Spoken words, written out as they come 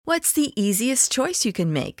What's the easiest choice you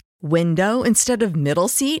can make? Window instead of middle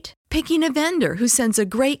seat? Picking a vendor who sends a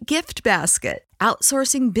great gift basket?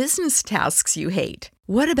 Outsourcing business tasks you hate?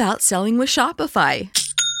 What about selling with Shopify?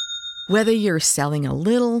 Whether you're selling a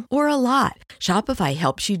little or a lot, Shopify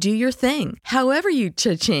helps you do your thing, however you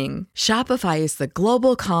cha-ching. Shopify is the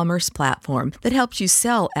global commerce platform that helps you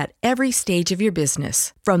sell at every stage of your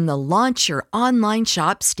business. From the launch your online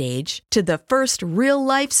shop stage to the first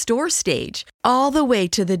real-life store stage, all the way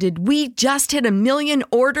to the did we just hit a million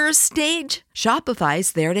orders stage.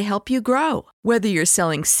 Shopify's there to help you grow. Whether you're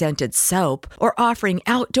selling scented soap or offering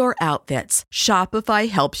outdoor outfits, Shopify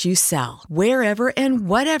helps you sell. Wherever and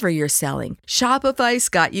whatever you're selling, Shopify's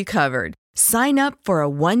got you covered. Sign up for a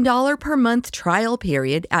 $1 per month trial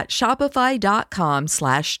period at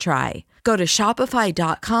shopify.com/try. Go to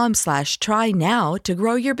shopify.com/try now to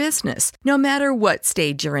grow your business, no matter what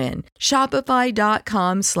stage you're in.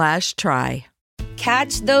 Shopify.com/try.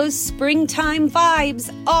 Catch those springtime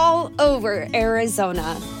vibes all over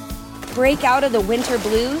Arizona. Break out of the winter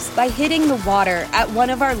blues by hitting the water at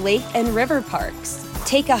one of our lake and river parks.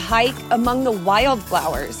 Take a hike among the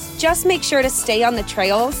wildflowers. Just make sure to stay on the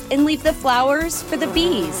trails and leave the flowers for the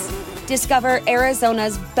bees. Discover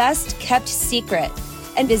Arizona's best kept secret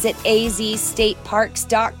and visit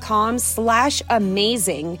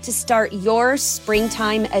azstateparks.com/amazing to start your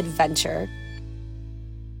springtime adventure.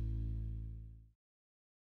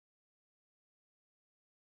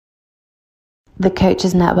 The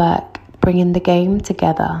Coaches Network, bringing the game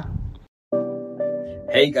together.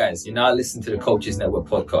 Hey guys, you're now listening to the Coaches Network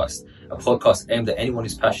podcast, a podcast aimed at anyone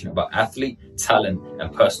who's passionate about athlete, talent,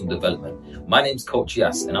 and personal development. My name's Coach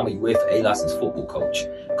Yas, and I'm a UEFA A licensed football coach,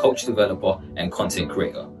 coach developer, and content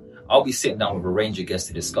creator. I'll be sitting down with a range of guests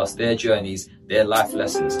to discuss their journeys, their life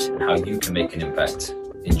lessons, and how you can make an impact.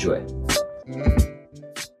 Enjoy.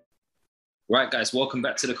 Right, guys, welcome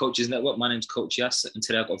back to the Coaches Network. My name's Coach Yas, and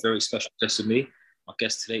today I've got a very special guest with me. My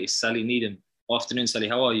guest today is Sally Needham. Afternoon, Sally.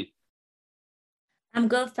 How are you? I'm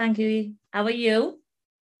good, thank you. How are you?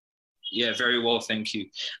 Yeah, very well, thank you.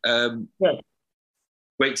 Good.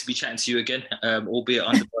 Great to be chatting to you again, albeit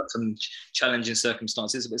under some challenging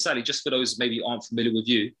circumstances. But Sally, just for those maybe aren't familiar with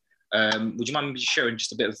you, would you mind me sharing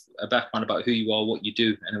just a bit of a background about who you are, what you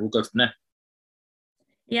do, and then we'll go from there?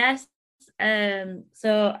 Yes.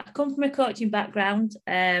 So I come from a coaching background.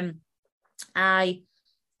 I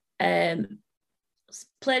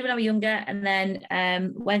played when I was younger, and then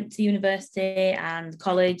went to university and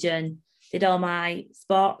college and did all my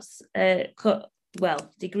sports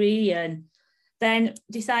degree, and then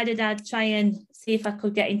decided I'd try and see if I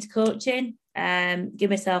could get into coaching, give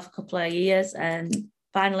myself a couple of years, and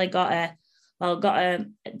finally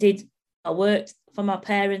worked for my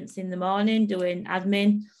parents in the morning doing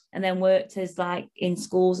admin, and then worked as like in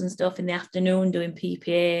schools and stuff in the afternoon doing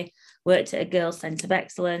PPA, worked at a girls' centre of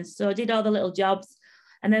excellence. So I did all the little jobs,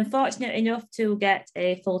 and then fortunate enough to get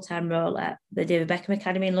a full-time role at the David Beckham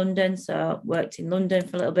Academy in London. So worked in London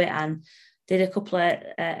for a little bit and did a couple of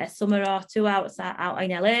a summer or two out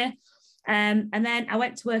in LA. And then I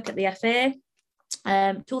went to work at the FA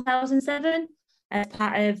 2007 as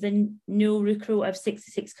part of the new recruit of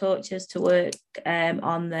 66 coaches to work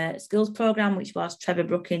on the skills programme, which was Trevor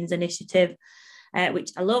Brookings' initiative,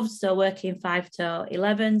 which I loved. So working 5 to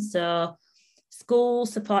 11. So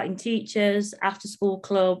schools, supporting teachers, after school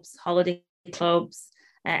clubs, holiday clubs,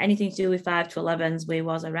 anything to do with 5 to 11s we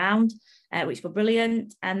was around, which were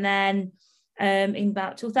brilliant. And then in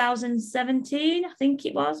about 2017, I think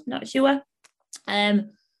it was, not sure,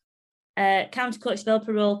 county coach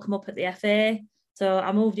developer role come up at the FA. So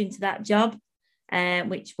I moved into that job,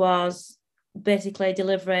 which was basically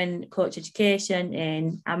delivering coach education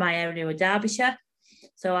in my area of Derbyshire.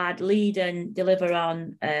 So I'd lead and deliver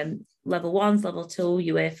on level 1s, level 2,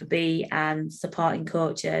 UEFA B, and supporting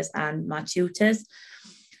coaches and my tutors.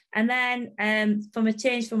 And then from a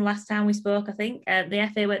change from last time we spoke, I think the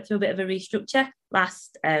FA went through a bit of a restructure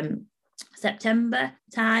last October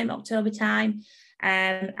time.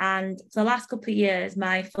 And for the last couple of years,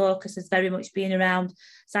 my focus has very much been around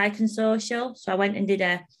psych and social. So I went and did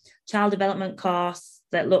a child development course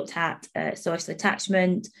that looked at social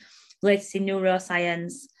attachment, latest in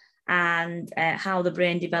neuroscience, and how the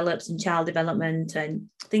brain develops and child development and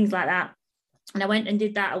things like that. And I went and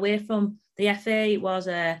did that away from the FA. It was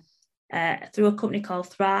through a company called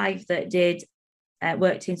Thrive that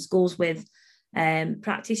worked in schools with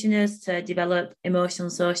practitioners to develop emotional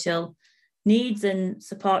and social needs and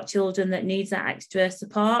support children that needs that extra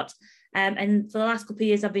support. And for the last couple of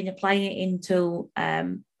years, I've been applying it into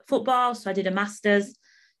football. So I did a master's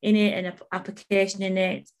in it and an application in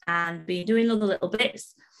it, and been doing other little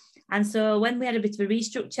bits. And so when we had a bit of a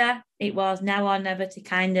restructure, it was now or never to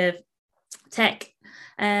kind of take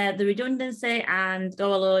the redundancy and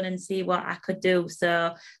go alone and see what I could do.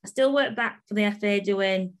 So I still work back for the FA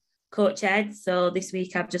doing coach ed. So this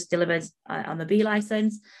week I've just delivered on the B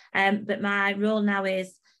license. But my role now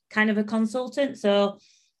is kind of a consultant. So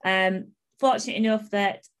fortunate enough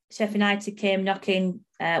that Sheffield United came knocking,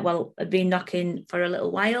 had been knocking for a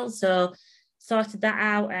little while. So sorted that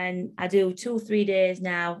out, and I do 2 or 3 days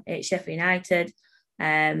now at Sheffield United,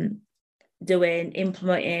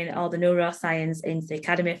 implementing all the neuroscience into the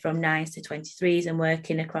academy from 9s to 23s and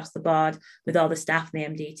working across the board with all the staff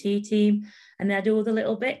and the MDT team. And then I do other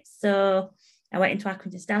little bits. So I went into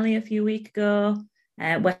Accrington Stanley a few weeks ago.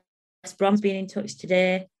 West Brom's been in touch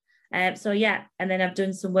today. And then I've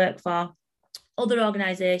done some work for other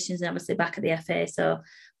organisations and obviously back at the FA. So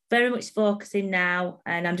very much focusing now,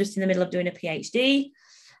 and I'm just in the middle of doing a PhD.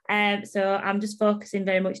 So I'm just focusing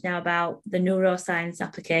very much now about the neuroscience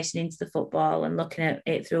application into the football and looking at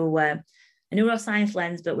it through a neuroscience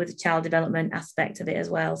lens, but with a child development aspect of it as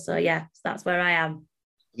well. So that's where I am.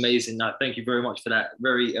 Amazing. No, thank you very much for that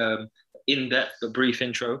very in-depth but brief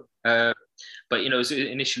intro. But so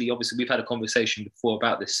initially, obviously, we've had a conversation before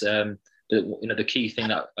about this. But the key thing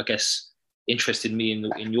that I guess interested me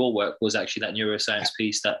in your work was actually that neuroscience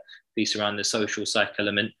piece, that piece around the social psych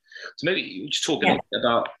element. So maybe you just talk a little bit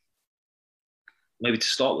about, maybe to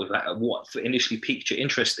start with, what initially piqued your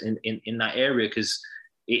interest in that area, because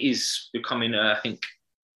it is becoming, I think,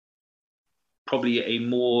 probably a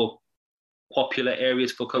more popular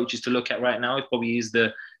areas for coaches to look at right now. It probably is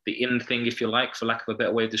the in thing, if you like, for lack of a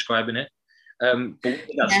better way of describing it. But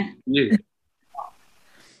that's you.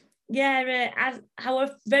 I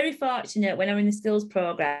was very fortunate when I was in the skills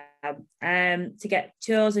program to get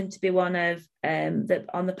chosen to be one of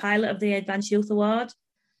on the pilot of the Advanced Youth Award.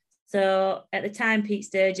 So at the time, Pete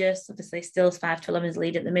Sturgis, obviously still 5 to 11's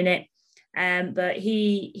lead at the minute, but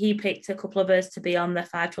he picked a couple of us to be on the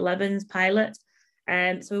 5 to 11's pilot.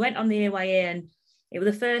 So we went on the AYA, and it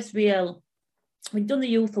was the first real, we'd done the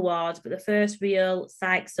youth awards, but the first real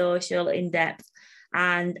psych-social in-depth,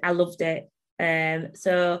 and I loved it.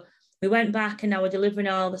 So we went back, and I was delivering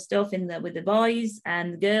all the stuff with the boys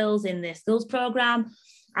and the girls in the skills program,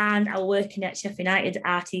 and I was working at Sheffield United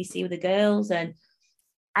RTC with the girls, and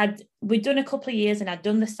we'd done a couple of years, and I'd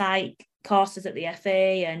done the psych courses at the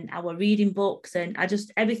FA, and I was reading books, and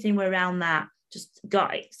everything around that just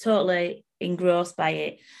got totally engrossed by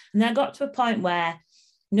it. And then I got to a point where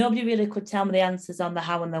nobody really could tell me the answers on the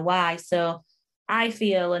how and the why. So I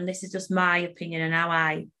feel, and this is just my opinion and how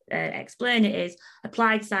I explain it, is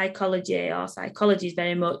applied psychology or psychology is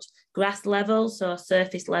very much grass level, so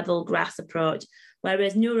surface level grass approach,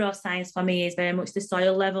 whereas neuroscience for me is very much the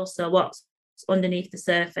soil level, so what's underneath the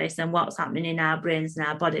surface and what's happening in our brains and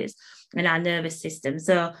our bodies and our nervous system.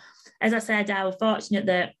 So as I said, I was fortunate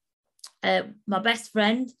that my best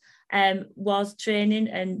friend was training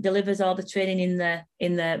and delivers all the training in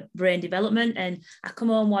the brain development, and I come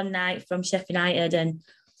home one night from Sheffield United and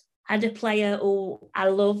had a player who I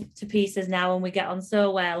love to pieces now, and we get on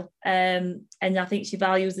so well. And I think she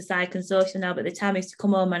values the psych and social now. But at the time I used to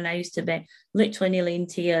come home and I used to be literally nearly in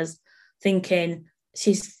tears, thinking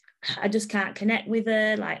I just can't connect with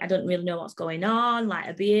her. Like, I don't really know what's going on. Like,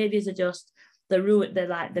 her behaviours are just they're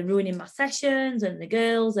ruining my sessions and the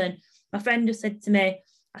girls. And my friend just said to me,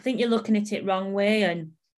 I think you're looking at it wrong way.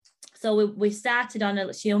 And so we started on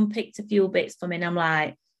it. She unpicked a few bits for me, and I'm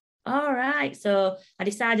like, all right. So I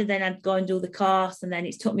decided then I'd go and do the course, and then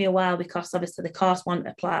it took me a while because obviously the course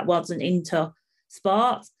wasn't into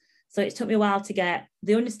sport. So it took me a while to get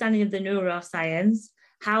the understanding of the neuroscience,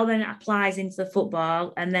 how then it applies into the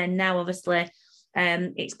football. And then now obviously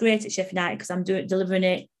it's great at Sheffield United because I'm delivering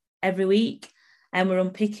it every week, and we're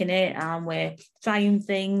unpicking it and we're trying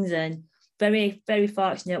things, and very, very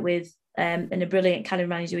fortunate with and a brilliant academy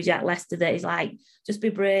manager with Jack Lester that is like, just be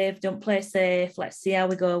brave, don't play safe, let's see how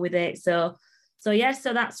we go with it. So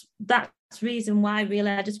that's reason why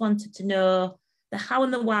really I just wanted to know the how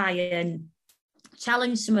and the why, and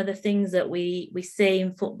challenge some of the things that we see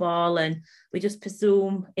in football, and we just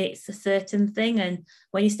presume it's a certain thing. And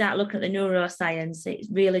when you start looking at the neuroscience, it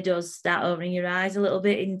really does start opening your eyes a little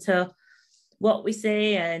bit into what we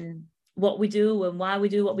say and what we do and why we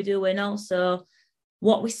do what we do, and also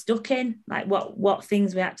what we're stuck in, like what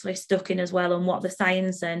things we're actually stuck in as well, and what the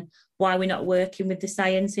science and why we're not working with the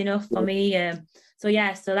science enough for me.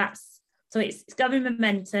 So it's gathering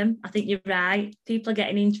momentum. I think you're right. People are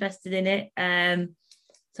getting interested in it.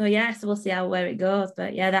 So we'll see where it goes.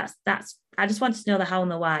 But that's I just wanted to know the how and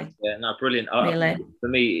the why. Yeah, no, brilliant. Really. For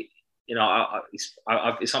me,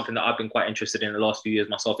 it's something that I've been quite interested in the last few years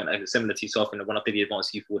myself, and similar to yourself. And when I did the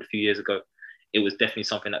advanced youth award a few years ago, it was definitely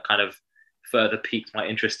something that kind of further piqued my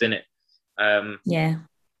interest in it. Yeah.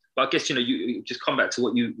 But I guess, you just come back to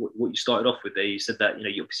what you started off with there. You said that,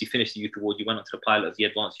 you obviously finished the youth award, you went on to the pilot of the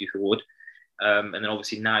advanced youth award. And then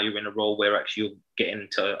obviously now you're in a role where actually you're getting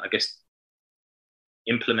to, I guess,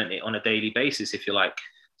 implement it on a daily basis, if you like.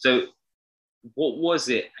 So what was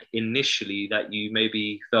it initially that you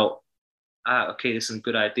maybe felt, okay, there's some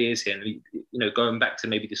good ideas here? And, going back to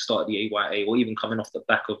maybe the start of the AYA, or even coming off the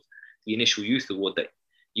back of the initial youth award that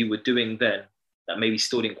you were doing then, that maybe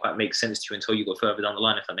still didn't quite make sense to you until you got further down the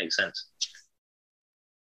line, if that makes sense.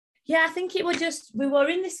 Yeah, I think it was just, we were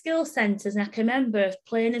in the skill centres, and I can remember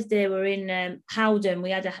playing as day we were in Howden. We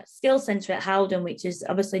had a skill centre at Howden, which is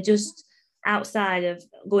obviously just outside of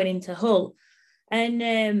going into Hull. And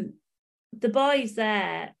the boys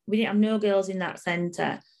there, we didn't have no girls in that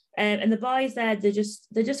centre. And the boys there, they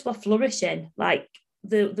just were flourishing. Like,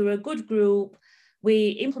 they were a good group. We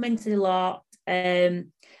implemented a lot.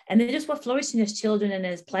 And they just were flourishing as children and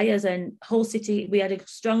as players. And Hull City, we had a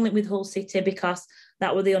strong link with Hull City because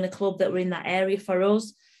that were the only club that were in that area for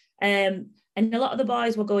us. And a lot of the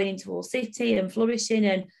boys were going into Hull City and flourishing.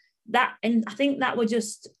 And I think that were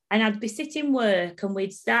just, and I'd be sitting work and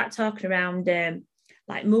we'd start talking around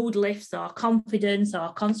like mood lifts or confidence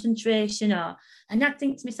or concentration, and I'd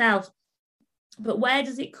think to myself, but where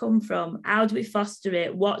does it come from? How do we foster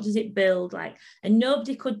it? What does it build? Like, and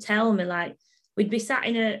nobody could tell me. Like, we'd be sat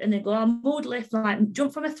and they'd go, mood lift, like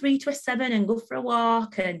jump from a 3 to a 7 and go for a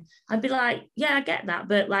walk. And I'd be like, yeah, I get that.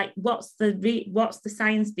 But like, what's the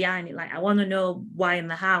science behind it? Like, I want to know why in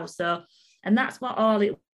the house. So, and that's what all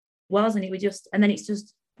it was. And it was just, and then it's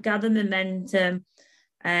just gather momentum,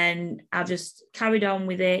 and I've just carried on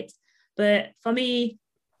with it. But for me,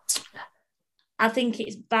 I think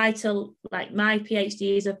it's vital. Like, my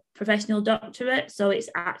PhD is a professional doctorate, so it's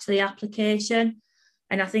actually application.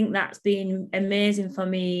 And I think that's been amazing for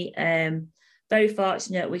me. Very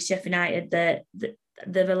fortunate with Sheffield United that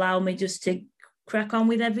they've allowed me just to crack on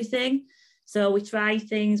with everything. So we try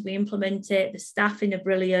things, we implement it. The staffing are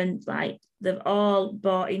brilliant. Like, they've all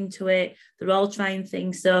bought into it. They're all trying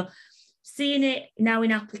things. So seeing it now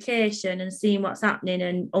in application and seeing what's happening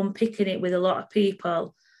and unpicking it with a lot of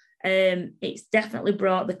people, it's definitely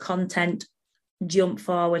brought the content jump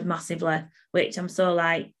forward massively, which I'm so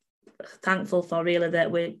thankful for, really,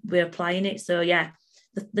 that we're applying it. So yeah,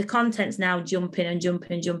 the content's now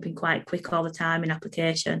jumping quite quick all the time in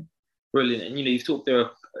application. Brilliant. And you've talked there,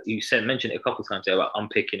 mentioned it a couple of times there about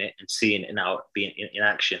unpicking it and seeing it now being in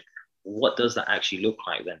action. What does that actually look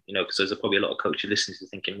like then? Because there's probably a lot of coaches listening to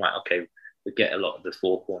thinking, right, okay, we get a lot of the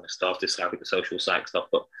four corner stuff, this like the social psych stuff,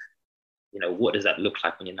 but what does that look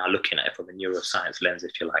like when you're now looking at it from a neuroscience lens,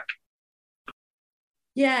 if you like?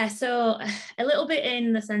 Yeah, so a little bit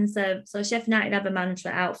in the sense of, so Sheffield United have a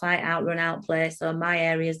mantra: outfight, outrun, outplay. So my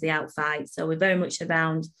area is the outfight. So we're very much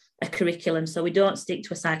around a curriculum. So we don't stick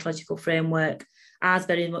to a psychological framework. Ours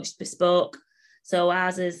very much bespoke. So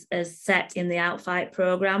ours is set in the outfight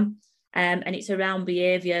programme, and it's around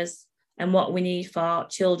behaviours and what we need for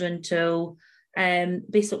children to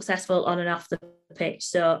be successful on and off the pitch.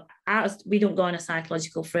 So ours, we don't go on a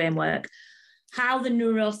psychological framework. How the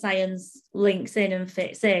neuroscience links in and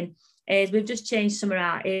fits in is we've just changed some of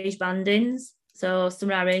our age bandings. So some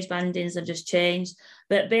of our age bandings have just changed.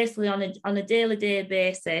 But basically on a daily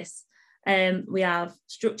basis, we have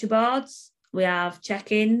structure boards, we have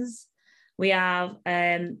check-ins, we have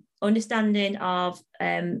understanding of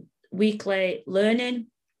weekly learning.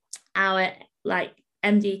 Our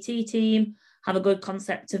MDT team have a good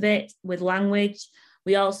concept of it with language.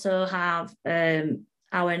 We also have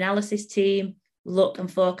our analysis team look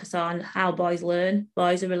and focus on how boys learn.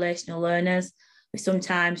 Boys are relational learners. We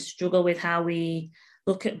sometimes struggle with how we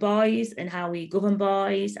look at boys and how we govern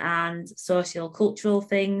boys and social cultural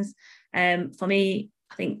things. For me,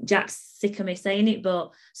 I think Jack's sick of me saying it,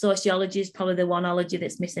 but sociology is probably the oneology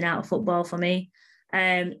that's missing out of football for me.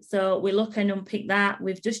 So we look and unpick that.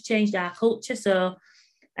 We've just changed our culture. So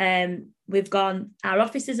our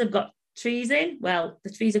offices have got trees in. Well, the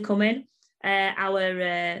trees are coming.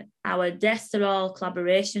 Our desks are all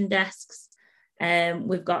collaboration desks.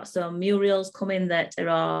 We've got some murals coming that are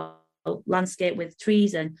all landscape with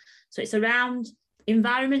trees, and so it's around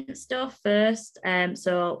environment stuff first.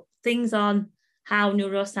 So things on how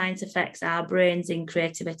neuroscience affects our brains in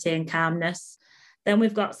creativity and calmness. Then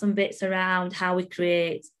we've got some bits around how we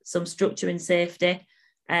create some structure and safety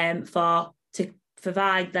to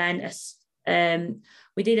provide then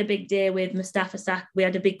we did a big day with Mustafa Sak. We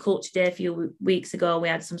had a big culture day a few weeks ago. We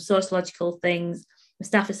had some sociological things.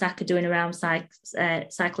 Mustafa Saka doing around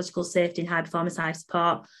psychological safety and high performance life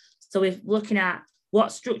support. So we're looking at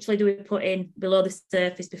what structurally do we put in below the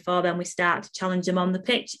surface before then we start to challenge them on the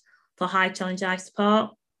pitch for high challenge life support.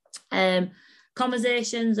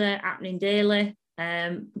 Conversations are happening daily.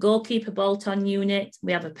 Goalkeeper bolt-on unit.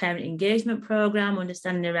 We have a parent engagement program,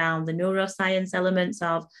 understanding around the neuroscience elements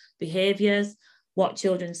of behaviours, what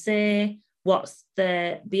children say, what's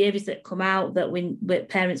the behaviours that come out that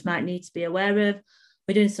parents might need to be aware of.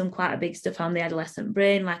 We're doing some quite a big stuff on the adolescent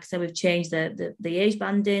brain. Like I said, we've changed the age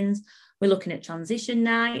bandings. We're looking at transition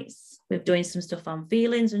nights. We're doing some stuff on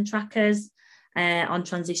feelings and trackers, on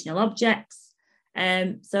transitional objects.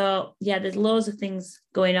 So yeah, there's loads of things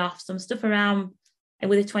going off. Some stuff around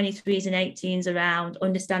with the 23s and 18s around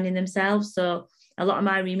understanding themselves. So a lot of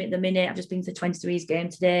my remit at the minute, I've just been to the 23s game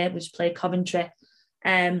today, which played Coventry.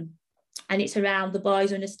 And it's around the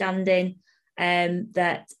boys understanding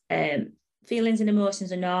that feelings and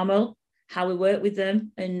emotions are normal. How we work with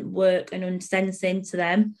them and work and sense into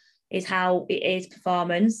them is how it is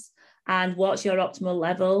performance. And what's your optimal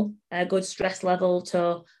level, a good stress level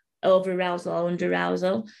to over arousal or under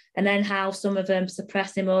arousal, and then how some of them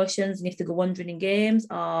suppress emotions and if they go wandering in games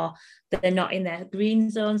or they're not in their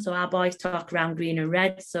green zone. So our boys talk around green and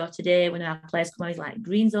red. So today when our players come on, he's like,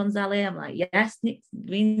 green zone, Sally. I'm like, yes, Nick,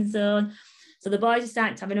 green zone. So the boys are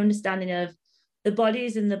starting to have an understanding of the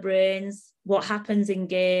bodies and the brains, what happens in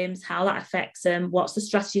games, how that affects them, what's the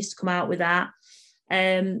strategies to come out with that.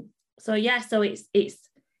 So yeah, so it's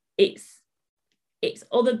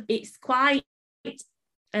quite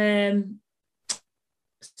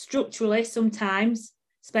structurally sometimes,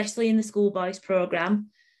 especially in the schoolboys program.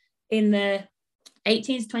 In the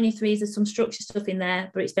 18s, 23s, there's some structure stuff in there,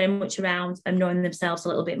 but it's very much around knowing themselves a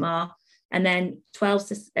little bit more. And then 12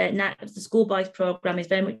 to the schoolboys program is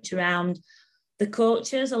very much around the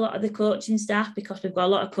coaches, a lot of the coaching staff, because we've got a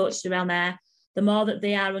lot of coaches around there. The more that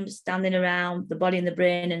they are understanding around the body and the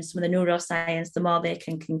brain and some of the neuroscience, the more they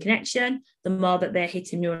can connection, the more that they're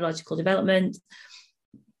hitting neurological development.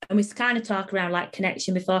 And we kind of talk around like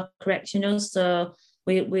connection before correctional. So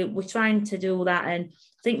we're trying to do that. And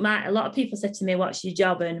I think a lot of people said to me, what's your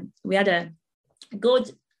job? And we had a good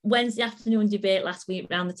Wednesday afternoon debate last week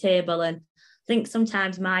around the table. And I think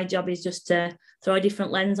sometimes my job is just to throw a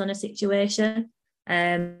different lens on a situation.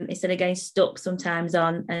 Instead of getting stuck sometimes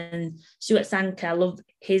on. And Stuart Sanka, I love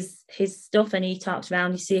his stuff, and he talks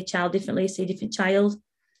around, you see a child differently, you see a different child.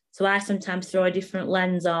 So I sometimes throw a different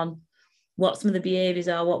lens on what some of the behaviours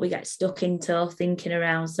are, what we get stuck into thinking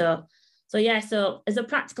around. So yeah, so as a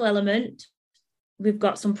practical element, we've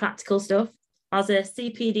got some practical stuff. As a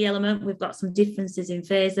CPD element, we've got some differences in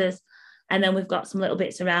phases. And then we've got some little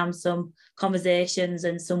bits around some conversations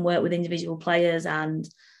and some work with individual players, and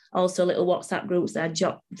also little WhatsApp groups that I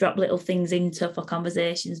drop little things into for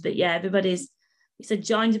conversations. But yeah, it's a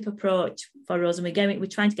joined up approach for us. And we're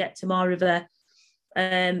trying to get to more of a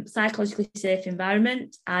psychologically safe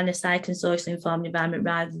environment and a psych and socially informed environment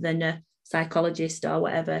rather than a psychologist or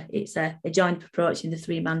whatever. It's a joined up approach in the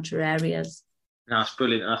three mantra areas. No, it's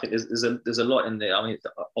brilliant. I think there's a lot in there. I mean,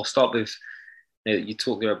 I'll start with, you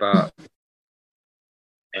talk there about,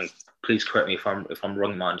 and please correct me if I'm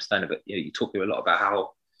wrong in my understanding, but you talk there a lot about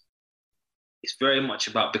how it's very much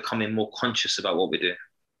about becoming more conscious about what we do.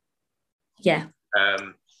 Yeah.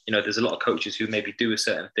 There's a lot of coaches who maybe do a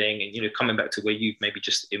certain thing, and coming back to where you've maybe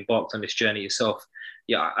just embarked on this journey yourself.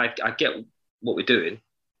 Yeah, I get what we're doing,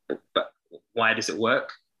 but why does it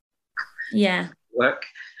work? Yeah. Work.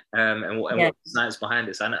 And what the science behind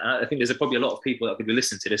this. And I think there's probably a lot of people that could be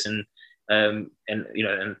listening to this, and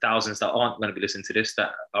thousands that aren't going to be listening to this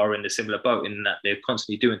that are in a similar boat, in that they're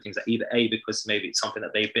constantly doing things that either because maybe it's something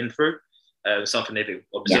that they've been through, something they've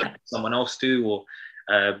observed someone else do, or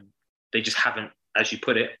they just haven't, as you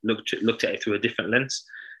put it, looked at it through a different lens.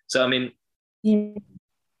 So I mean,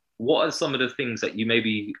 what are some of the things that you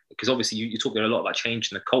maybe, because obviously you talk a lot about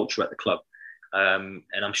changing the culture at the club, and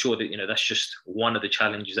I'm sure that that's just one of the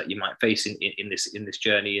challenges that you might face in this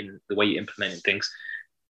journey and the way you're implementing things.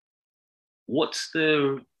 What's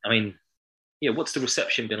the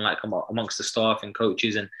reception been like amongst the staff and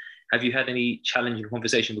coaches, and have you had any challenging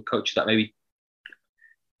conversation with coaches that maybe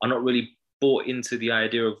are not really bought into the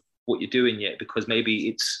idea of what you're doing yet, because maybe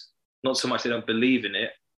it's not so much they don't believe in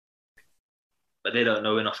it, but they don't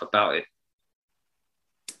know enough about it?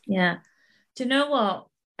 Yeah. Do you know what?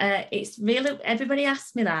 It's really, everybody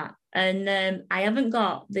asks me that, and I haven't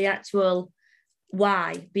got the actual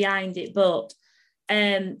why behind it, but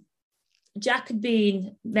Jack had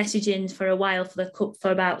been messaging for a while for the cup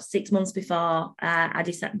for about 6 months before we had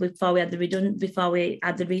the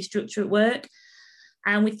restructure at work.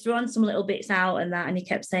 And we thrown some little bits out and that, and he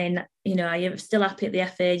kept saying, you know, are you still happy at the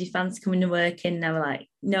FA? Do you fancy coming and working? And I was like,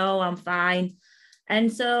 no, I'm fine.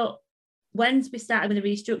 And so when we started with the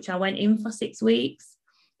restructure, I went in for 6 weeks,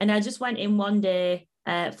 and I just went in one day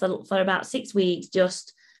for about 6 weeks,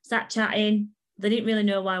 just sat chatting. They didn't really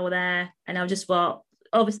know why I was there, and I just thought,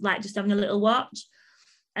 obviously, like just having a little watch.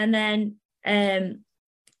 And then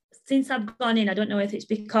since I've gone in, I don't know if it's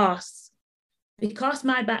because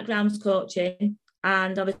my background's coaching,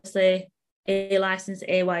 and obviously A license,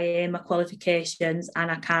 AYA, my qualifications, and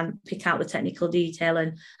I can pick out the technical detail,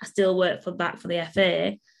 and I still work back for the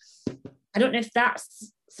FA. I don't know if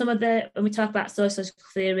that's some of the, when we talk about social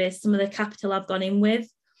theories, some of the capital I've gone in with.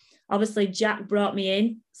 Obviously, Jack brought me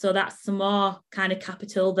in, so that's some more kind of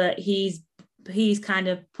capital that he's kind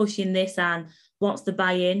of pushing this and wants to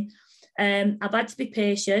buy in. I've had to be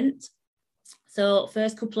patient. So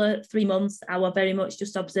first couple of 3 months, I was very much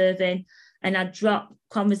just observing, and I dropped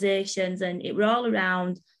conversations, and it were all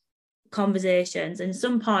around conversations. And at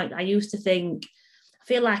some point I used to think, I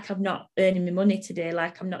feel like I'm not earning my money today,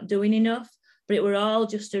 like I'm not doing enough, but it were all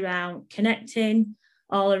just around connecting,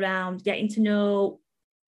 all around getting to know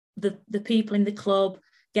the people in the club,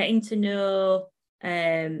 getting to know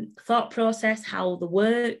thought process, how they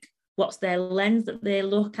work, what's their lens that they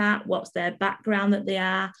look at, what's their background that they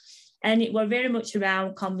are. And it were very much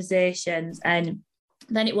around conversations. And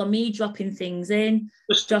then it were me dropping things in.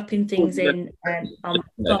 Sorry.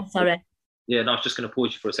 Yeah, no, I was just going to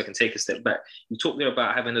pause you for a second, take a step back. You talked there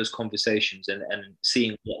about having those conversations and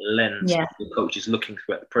seeing what lens the coach is looking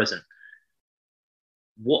through at the present.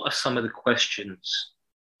 What are some of the questions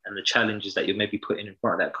and the challenges that you're maybe putting in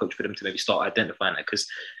front of that coach for them to maybe start identifying that? Because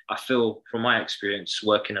I feel from my experience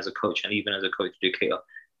working as a coach and even as a coach educator,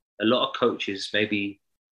 a lot of coaches maybe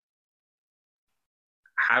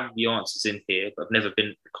have the answers in here, but have never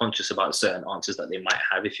been conscious about certain answers that they might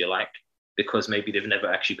have, if you like, because maybe they've never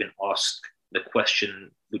actually been asked the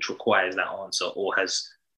question which requires that answer or has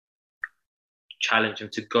challenged them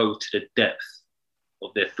to go to the depth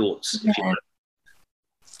of their thoughts, if you like.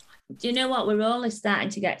 Do you know what? We're only starting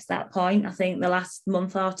to get to that point. I think the last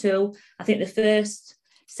month or two, I think the first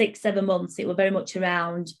 6-7 months, it was very much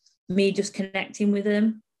around me just connecting with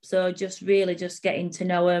them. So just really just getting to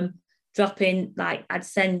know them, dropping, like I'd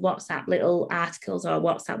send WhatsApp little articles or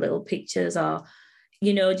WhatsApp little pictures, or,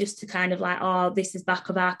 you know, just to kind of like, oh, this is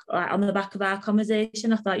on the back of our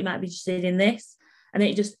conversation. I thought you might be interested in this. And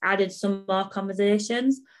it just added some more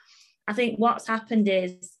conversations. I think what's happened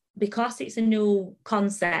is, because it's a new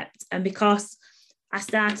concept and because I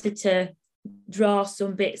started to draw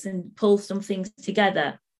some bits and pull some things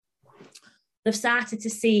together, they've started to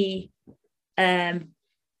see the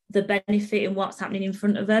benefit in what's happening in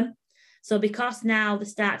front of them. So because now they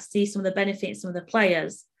start to see some of the benefits of the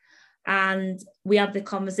players, and we have the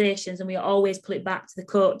conversations, and we always pull it back to the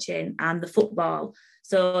coaching and the football.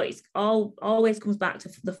 So it's always comes back to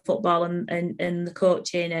the football and the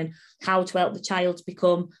coaching and how to help the child to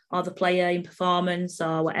become, or the player in performance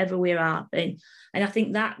or whatever we're at. And I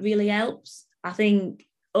think that really helps. I think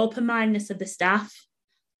open-mindedness of the staff.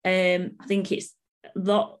 I think it's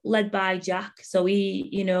led by Jack. So he,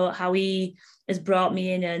 you know, how he has brought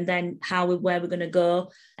me in, and then where we're going to go.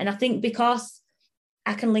 And I think because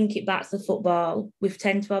I can link it back to the football, we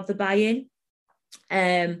tend to have the buy-in.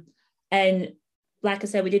 And like I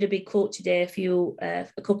said, we did a big culture day a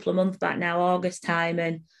couple of months back now, August time,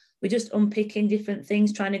 and we're just unpicking different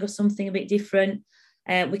things, trying to go something a bit different.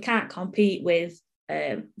 We can't compete with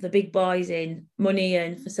the big boys in money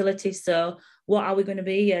and facilities. So what are we going to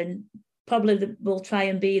be? And probably we'll try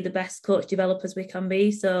and be the best coach developers we can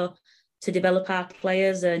be. So to develop our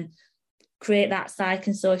players and create that psych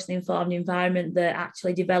and socially informed environment that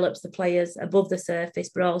actually develops the players above the surface,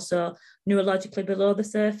 but also neurologically below the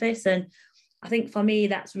surface. And I think for me,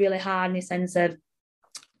 that's really hard in the sense of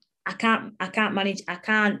I can't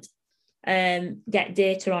get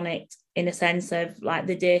data on it, in a sense of like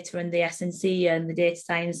the data and the S&C and the data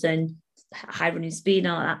science and high running speed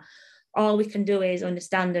and all that. All we can do is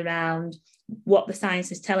understand around what the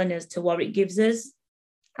science is telling us to what it gives us.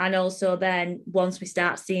 And also then once we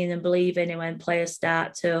start seeing and believing, and when players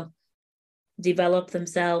start to develop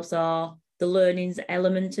themselves or the learning's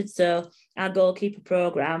elemented. So our goalkeeper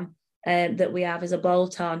programme that we have as a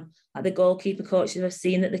bolt-on, like the goalkeeper coaches have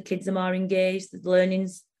seen that the kids are more engaged, the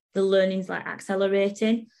learning's like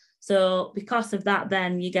accelerating. So because of that,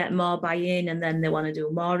 then you get more buy-in, and then they want to do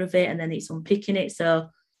more of it, and then it's unpicking it. So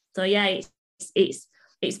yeah, it's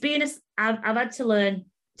been I've had to learn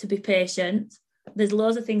to be patient. There's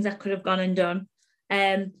loads of things I could have gone and done,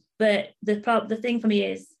 but the thing for me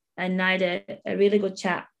is, and I had a really good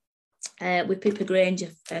chat with Pippa Grange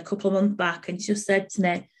a couple of months back, and she just said to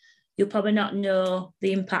me, "You'll probably not know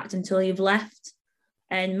the impact until you've left."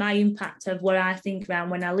 And my impact of what I think around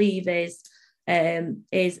when I leave is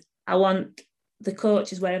I want the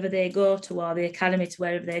coaches, wherever they go to, or the academy to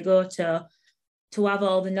wherever they go to have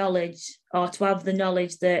all the knowledge, or to have the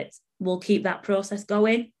knowledge that will keep that process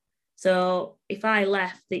going. So if I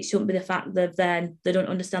left, it shouldn't be the fact that then they don't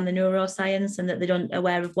understand the neuroscience and that they don't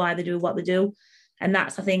aware of why they do what they do. And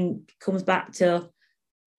that's, I think, comes back to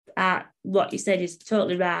what you said is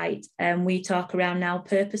totally right. And we talk around now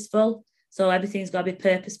purposeful. So everything's got to be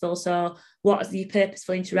purposeful. So what are the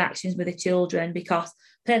purposeful interactions with the children? Because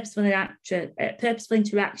purposeful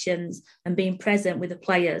interactions and being present with the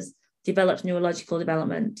players develops neurological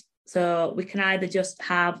development. So we can either just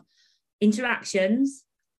have interactions,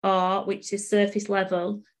 or which is surface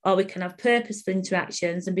level, or we can have purposeful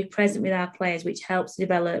interactions and be present with our players, which helps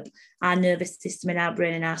develop our nervous system in our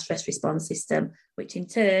brain and our stress response system, which in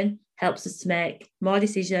turn helps us to make more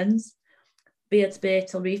decisions, be able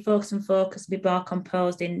to refocus and focus, be more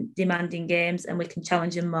composed in demanding games, and we can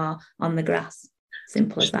challenge them more on the grass.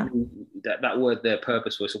 Simple as that. That word there,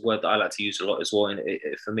 purposeful, is a word that I like to use a lot as well. And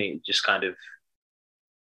for me, it just kind of,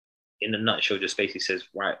 in a nutshell, just basically says,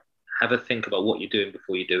 right, have a think about what you're doing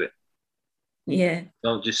before you do it. Yeah.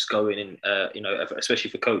 Don't just go in and, especially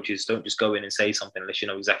for coaches, don't just go in and say something unless you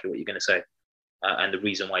know exactly what you're going to say and the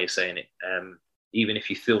reason why you're saying it. Even if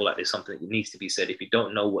you feel like there's something that needs to be said, if you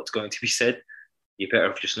don't know what's going to be said, you're better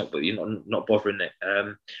off just not bothering it.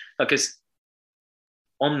 Because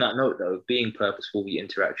on that note, though, being purposeful with your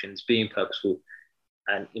interactions, being purposeful,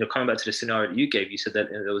 and coming back to the scenario that you gave, you said that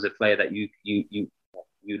there was a player that you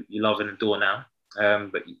love and adore now,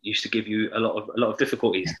 but used to give you a lot of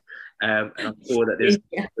difficulties. And I'm sure that there's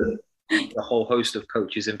a whole host of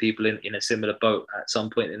coaches and people in a similar boat at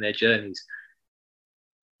some point in their journeys.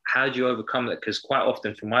 How do you overcome that? Because quite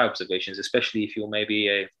often, from my observations, especially if you're maybe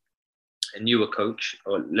a newer coach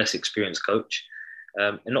or less experienced coach,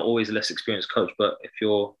 and not always a less experienced coach, but if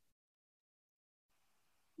you're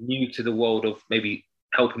new to the world of maybe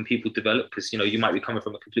helping people develop, because you might be coming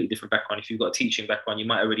from a completely different background. If you've got a teaching background, you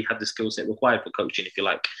might already have the skill set required for coaching, if you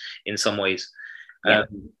like, in some ways. Yeah.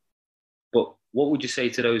 But what would you say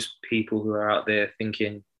to those people who are out there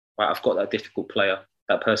thinking, right, I've got that difficult player,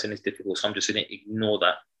 that person is difficult, so I'm just going to ignore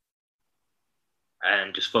that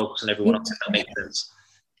and just focus on everyone else, if that makes sense?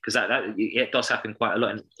 Because that it does happen quite a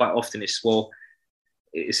lot, and quite often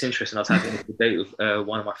it's interesting. I was having a debate with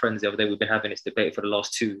one of my friends the other day. We've been having this debate for the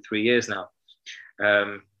last 2-3 years now.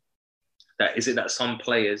 That is it that some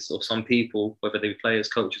players or some people, whether they be players,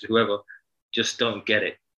 coaches, whoever, just don't get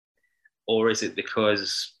it? Or is it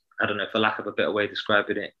because, I don't know, for lack of a better way of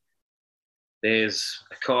describing it, there's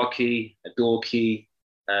a car key, a door key,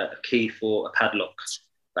 a key for a padlock,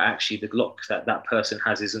 but actually the lock that person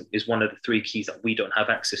has is one of the 3 keys that we don't have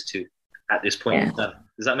access to at this point in time.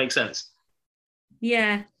 Does that make sense?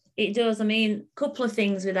 Yeah, it does. I mean, a couple of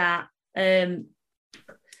things with that.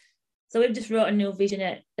 So we've just wrote a new vision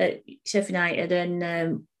at Sheffield United,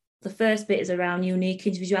 and the first bit is around unique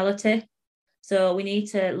individuality. So we need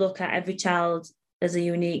to look at every child as a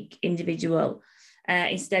unique individual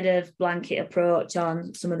instead of blanket approach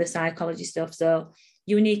on some of the psychology stuff. So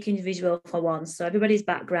unique individual for one. So everybody's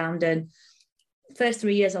background and first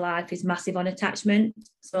 3 years of life is massive on attachment.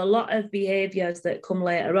 So a lot of behaviours that come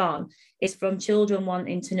later on is from children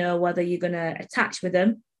wanting to know whether you're going to attach with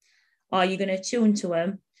them, or you're going to tune to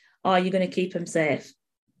them, or you're going to keep them safe.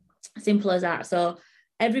 Simple as that. So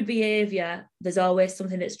every behaviour, there's always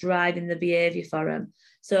something that's driving the behaviour for them.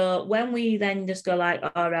 So when we then just go like,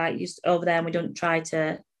 all right, you're over there, and we don't try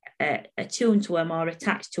to attune to them or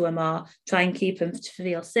attach to them or try and keep them to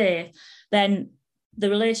feel safe, then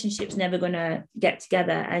the relationship's never going to get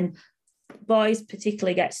together. And boys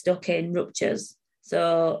particularly get stuck in ruptures.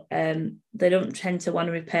 So they don't tend to want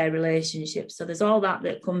to repair relationships. So there's all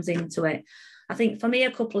that comes into it. I think for me,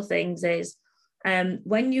 a couple of things is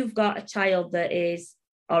when you've got a child that is,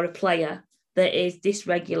 or a player that is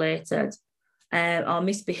dysregulated or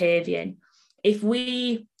misbehaving, if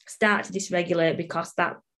we start to dysregulate because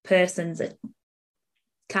that person's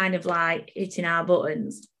kind of like hitting our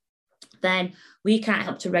buttons, then we can't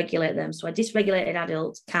help to regulate them. So a dysregulated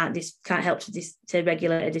adult can't help to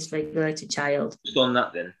regulate a dysregulated child. Just on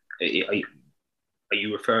that then, are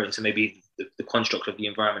you referring to maybe the construct of the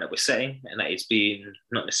environment that we're setting, and that it's being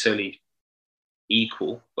not necessarily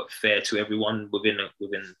equal but fair to everyone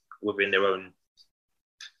within their own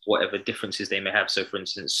whatever differences they may have? So for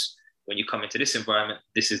instance, when you come into this environment,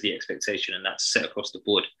 this is the expectation, and that's set across the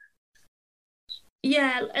board.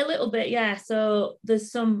 Yeah, a little bit, yeah. So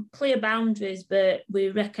there's some clear boundaries, but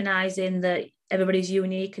we're recognising that everybody's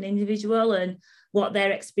unique and individual, and what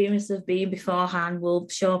their experience of being beforehand will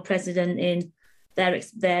show precedent in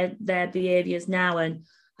their behaviours now. And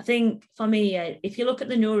I think for me, if you look at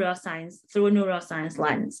the neuroscience through a neuroscience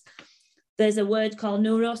lens, there's a word called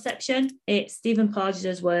neuroception. It's Stephen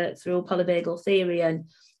Porges' work through polyvagal theory, and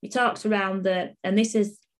he talks around and this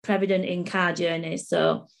is prevalent in car journeys.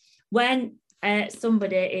 So when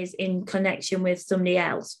somebody is in connection with somebody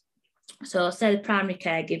else, so say the primary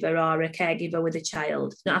caregiver or a caregiver with a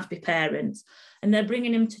child, not have to be parents, and they're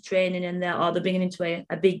bringing them to training or they're bringing them to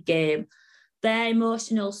a big game, their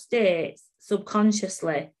emotional states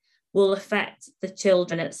subconsciously will affect the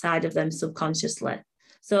children outside of them subconsciously.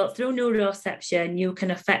 So through neuroception, you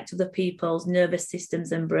can affect other people's nervous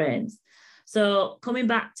systems and brains. So coming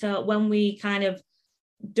back to when we kind of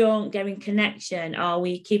don't get in connection, or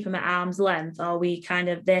we keep them at arm's length, or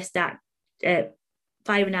they start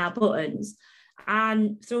firing our buttons.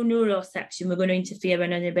 And through neuroception, we're going to interfere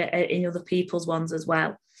in other people's ones as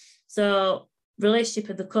well. So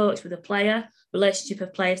relationship of the coach with the player, relationship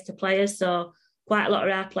of players to players. So quite a lot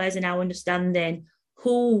of our players are now understanding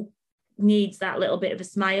who needs that little bit of a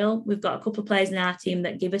smile. We've got a couple of players in our team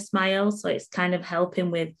that give a smile, so it's kind of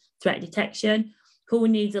helping with threat detection. Who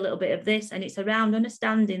needs a little bit of this? And it's around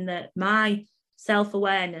understanding that my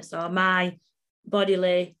self-awareness or my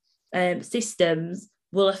bodily systems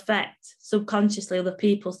will affect subconsciously other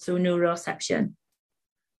people through neuroception.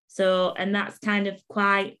 So, and that's kind of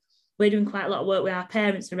we're doing quite a lot of work with our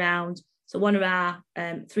parents around. So one of our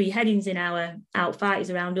 3 headings in our outfight is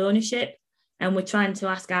around ownership. And we're trying to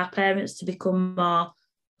ask our parents to become more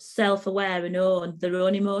self-aware and own their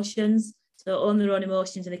own emotions. So own their own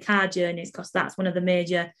emotions in the car journeys, because that's one of the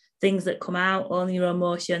major things that come out, own your own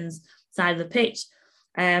emotions side of the pitch.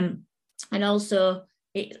 And also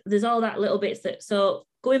there's all that little bits so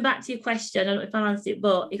going back to your question, I don't know if I answered it,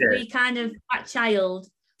 but if we kind of, that child,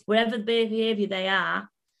 wherever the behaviour they are,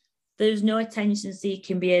 there's no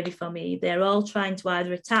attention-seeking behaviour for me. They're all trying to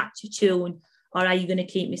either attach, tune, or are you going to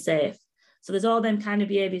keep me safe? So there's all them kind of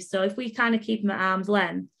behaviours. So if we kind of keep them at arm's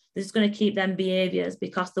length, they're just going to keep them behaviours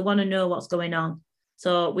because they want to know what's going on.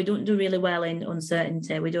 So we don't do really well in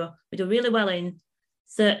uncertainty. We do really well in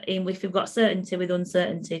if we've got certainty with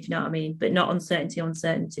uncertainty, if you know what I mean, but not uncertainty.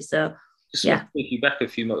 So just want to take you back a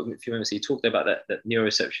few moments. You talked about that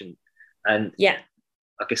neuroception, and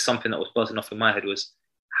I guess something that was buzzing off in my head was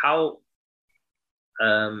how,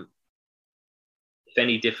 if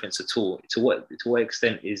any difference at all, to what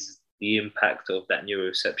extent is the impact of that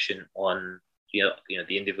neuroception on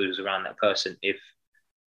the individuals around that person, if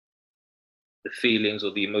the feelings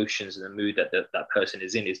or the emotions and the mood that person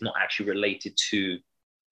is in is not actually related to.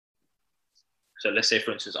 So let's say,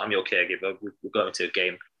 for instance, I'm your caregiver, we're going to a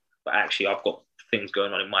game, but actually I've got things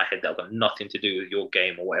going on in my head that have got nothing to do with your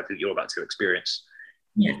game or whatever you're about to experience.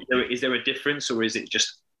 Yeah. Is there a difference, or is it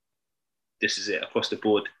just, this is it across the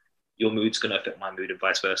board, your mood's going to affect my mood and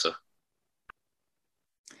vice versa?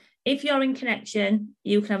 If you're in connection,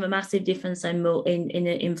 you can have a massive difference in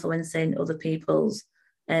influencing other people's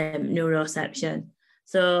neuroception.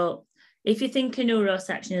 So if you think a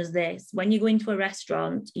neuroception is this, when you go into a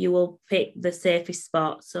restaurant, you will pick the safest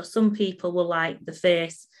spot. So some people will like the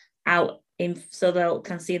face out so they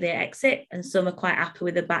can see the exit, and some are quite happy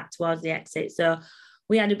with the back towards the exit. So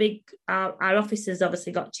we had our officers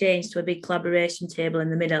obviously got changed to a big collaboration table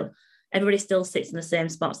in the middle. Everybody still sits in the same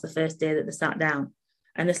spots the first day that they sat down.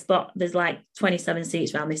 And there's like 27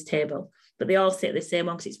 seats around this table, but they all sit at the same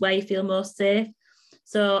one because it's where you feel most safe.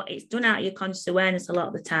 So it's done out of your conscious awareness a lot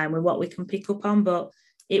of the time with what we can pick up on, but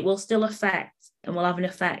it will still affect and will have an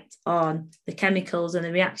effect on the chemicals and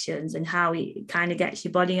the reactions and how it kind of gets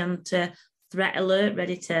your body onto threat alert,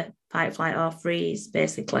 ready to fight, flight, or freeze,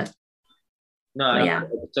 basically. No, I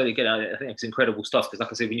totally get it. I think it's incredible stuff because,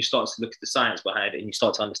 like I said, when you start to look at the science behind it and you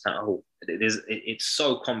start to understand, it's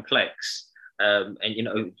so complex. And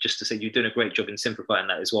just to say, you're doing a great job in simplifying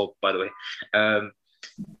that as well, by the way.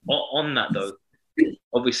 On that though,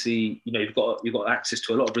 obviously, you've got access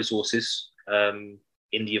to a lot of resources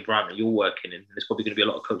in the environment you're working in. There's probably going to be a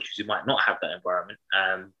lot of coaches who might not have that environment.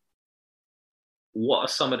 What are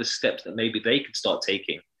some of the steps that maybe they could start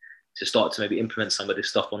taking to start to maybe implement some of this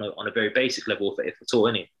stuff on a very basic level, if at all,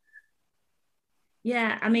 any?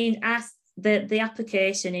 Yeah, I mean, as the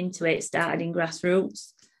application into it started in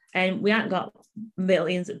grassroots, and we haven't got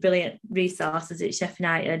millions of brilliant resources at Sheffield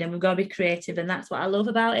United, and we've got to be creative, and that's what I love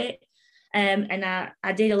about it. And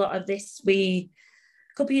I did a lot of this. A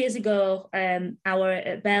couple of years ago, our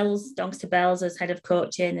at Bells, Doncaster Bells, as head of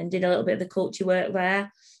coaching, and did a little bit of the culture work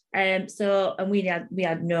there. And we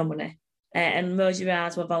had no money, and most of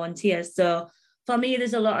ours were volunteers. So for me,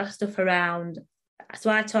 there's a lot of stuff around. So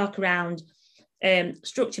I talk around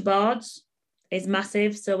structure boards is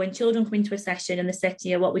massive. So when children come into a session and they say to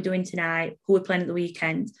you, what we're doing tonight, who we're playing at the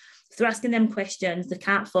weekend, if they're asking them questions, they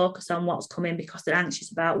can't focus on what's coming because they're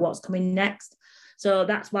anxious about what's coming next. So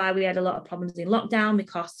that's why we had a lot of problems in lockdown,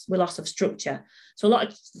 because we lost of structure. So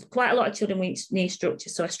quite a lot of children need structure.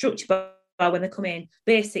 So a structure board when they come in,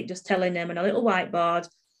 basic, just telling them on a little whiteboard,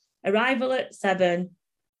 arrival at 7.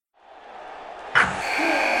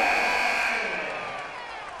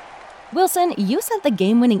 Wilson, you sent the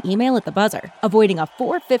game-winning email at the buzzer, avoiding a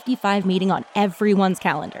 4:55 meeting on everyone's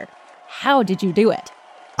calendar. How did you do it?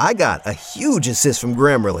 I got a huge assist from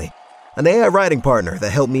Grammarly, an AI writing partner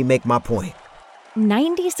that helped me make my point.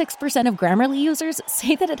 96% of Grammarly users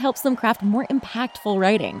say that it helps them craft more impactful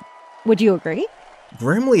writing. Would you agree?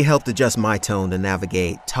 Grammarly helped adjust my tone to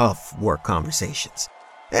navigate tough work conversations.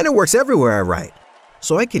 And it works everywhere I write,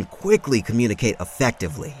 so I can quickly communicate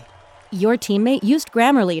effectively. Your teammate used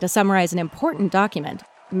Grammarly to summarize an important document,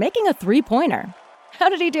 making a 3-pointer. How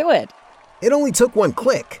did he do it? It only took one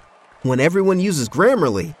click. When everyone uses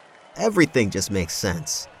Grammarly, everything just makes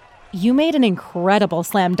sense. You made an incredible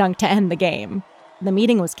slam dunk to end the game. The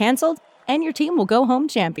meeting was canceled, and your team will go home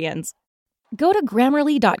champions. Go to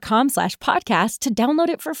Grammarly.com/podcast to download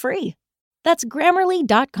it for free. That's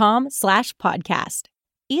Grammarly.com/podcast.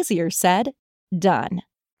 Easier said, done.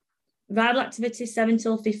 Rival activity 7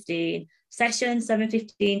 till 15, session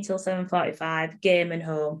 7:15 till 7:45, game and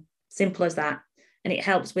home. Simple as that. And it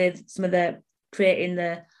helps with some of the creating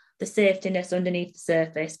the safetyness underneath the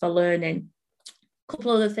surface for learning. A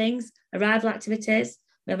couple other things, arrival activities.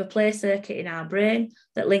 We have a play circuit in our brain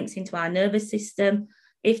that links into our nervous system.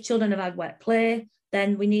 If children have had wet play,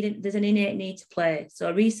 then there's an innate need to play.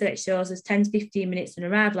 So research shows us 10 to 15 minutes in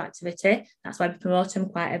arrival activity. That's why we promote them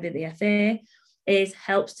quite heavily at the FA.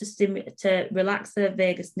 Helps to relax the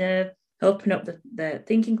vagus nerve, open up the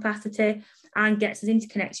thinking capacity, and gets us into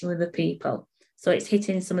connection with the people. So it's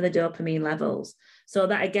hitting some of the dopamine levels. So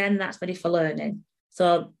that's ready for learning.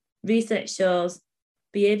 So research shows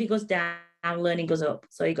behaviour goes down, learning goes up.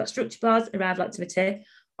 So you've got structure boards, arrival activity.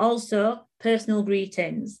 Also, personal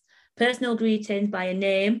greetings. Personal greetings by a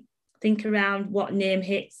name. Think around what name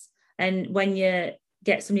hits. And when you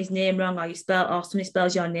get somebody's name wrong, or somebody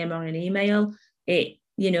spells your name wrong in an email,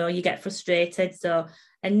 you get frustrated. So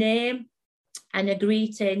a name and a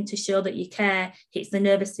greeting to show that you care hits the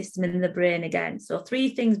nervous system and the brain again. So 3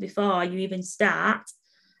 things before you even start,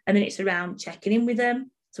 and then it's around checking in with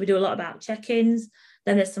them. So we do a lot about check-ins.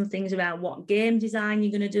 Then there's some things around what game design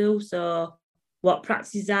you're going to do. So what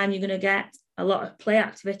practice design you're going to get. A lot of play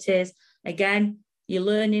activities. Again, you're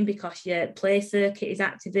learning because your play circuit is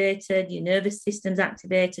activated, your nervous system's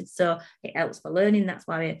activated. So it helps for learning. That's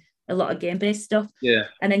why a lot of game-based stuff. Yeah.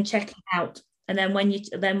 And then checking out. And then when you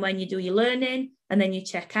do your learning and then you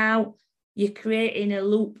check out, you're creating a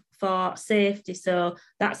loop for safety. So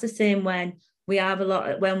that's the same when we have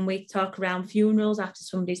when we talk around funerals after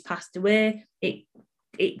somebody's passed away, it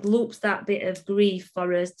loops that bit of grief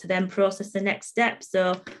for us to then process the next step.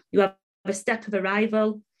 So you have a step of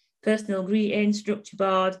arrival, personal greeting, structure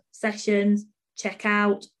board, sessions, check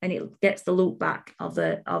out, and it gets the loop back of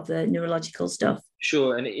the neurological stuff.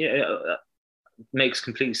 Sure, and it makes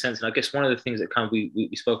complete sense. And I guess one of the things that kind of we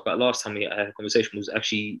spoke about last time we had a conversation was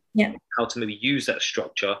actually how to maybe use that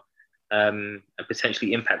structure and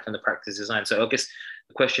potentially impact on the practice design. So I guess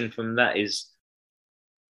the question from that is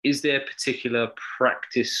there particular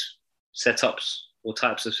practice setups or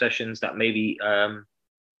types of sessions that maybe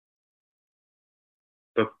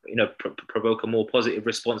provoke a more positive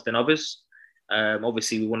response than others?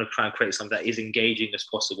 Obviously, we want to try and create something that is engaging as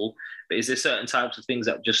possible. But is there certain types of things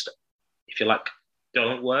that just, if you like,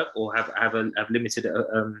 don't work or have limited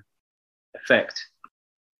effect?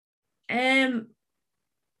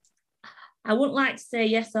 I wouldn't like to say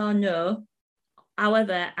yes or no.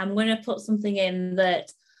 However, I'm going to put something in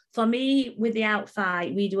that for me with the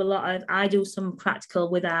outfight, I do some practical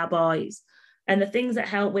with our boys. And the things that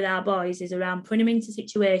help with our boys is around putting them into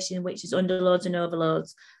situations which is underloads and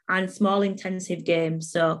overloads and small intensive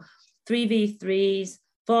games. So 3v3s,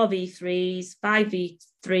 4v3s,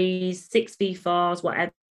 5v3s, 6v4s,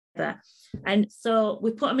 whatever. And so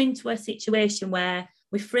we put them into a situation where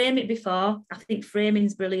we frame it before. I think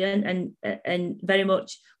framing's brilliant and very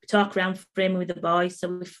much we talk around framing with the boys. So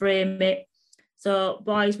we frame it. So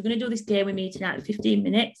boys, we're going to do this game with me tonight for 15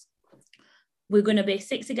 minutes. We're going to be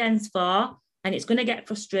 6 against 4 and it's going to get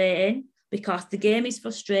frustrating because the game is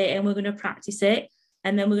frustrating. We're going to practice it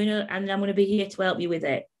and then I'm going to be here to help you with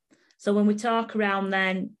it. So when we talk around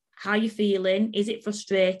then how you feeling? Is it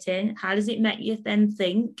frustrating? How does it make you then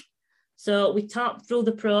think? So we talked through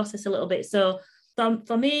the process a little bit. So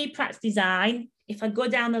for me, practice design, if I go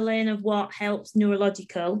down the lane of what helps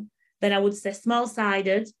neurological, then I would say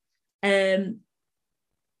small-sided, underloads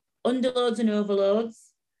and overloads,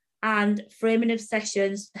 and framing of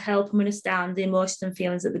sessions to help them understand the emotions and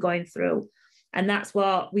feelings that they're going through. And that's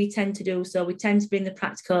what we tend to do. So we tend to bring the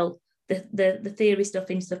practical, the theory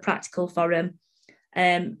stuff into the practical for them.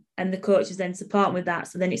 And the coaches then support with that.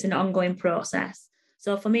 So then it's an ongoing process.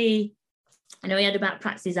 So for me, I know we had about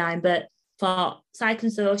practice design, but for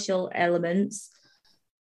psychosocial elements,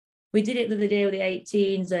 we did it the other day with the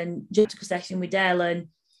 18s and jumped to a session with Dale, and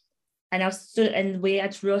we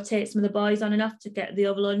had to rotate some of the boys on and off to get the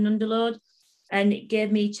overload and underload. And it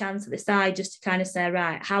gave me a chance at the side just to kind of say,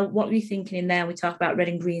 right, what were you thinking in there? And we talk about red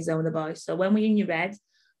and green zone with the boys. So when we're in your red,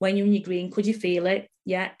 when you're in your green, could you feel it?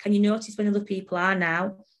 Yeah. Can you notice when other people are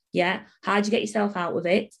now? Yeah. How'd you get yourself out of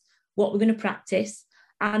it? What we're going to practice.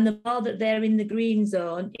 And the more that they're in the green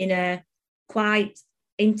zone in a quite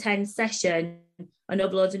intense session and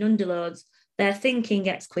overloads and underloads, their thinking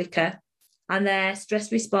gets quicker and their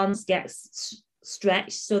stress response gets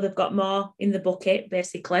stretched. So they've got more in the bucket,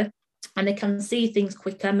 basically, and they can see things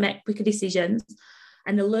quicker, make quicker decisions.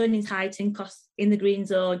 And the learning's heightened because in the green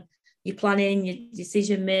zone, your planning, your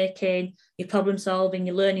decision making, your problem solving,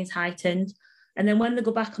 your learning's heightened. And then when they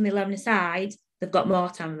go back on the 11 side, they've got more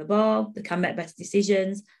time on the ball, they can make better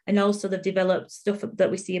decisions. And also they've developed stuff that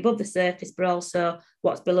we see above the surface, but also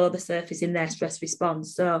what's below the surface in their stress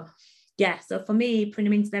response. So yeah, so for me, putting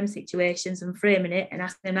them into them situations and framing it and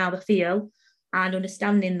asking them how they feel and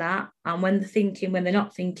understanding that, and when they're thinking, when they're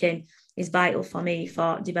not thinking, is vital for me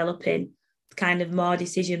for developing kind of more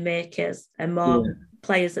decision makers and more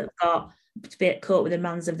players that have got to be cope with the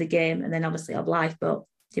demands of the game, and then obviously of life, but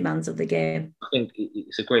demands of the game. I think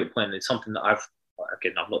it's a great point. It's something that I've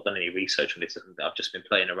not done any research on this. I've just been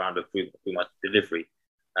playing around with through my delivery.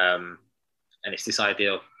 And it's this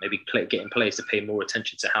idea of maybe getting players to pay more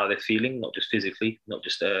attention to how they're feeling, not just physically, not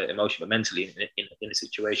just emotionally, but mentally in a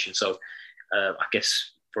situation. So I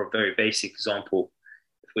guess for a very basic example,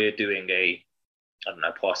 if we're doing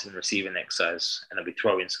passing and receiving exercise, and then we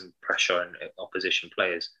throw in some pressure on opposition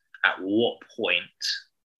players, at what point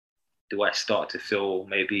do I start to feel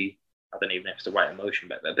maybe, I don't even know if it's the right emotion,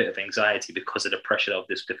 but a bit of anxiety because of the pressure of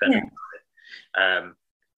this defender? Yeah.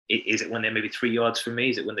 Is it when they're maybe 3 yards from me?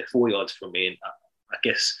 Is it when they're 4 yards from me? And I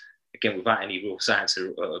guess, again, without any real science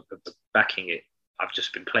backing it, I've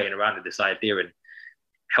just been playing around with this idea and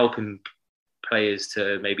helping players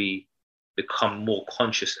to maybe become more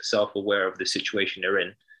conscious and self-aware of the situation they're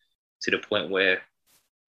in, to the point where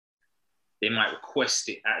they might request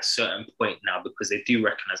it at a certain point now, because they do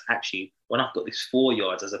recognize, actually, when I've got this 4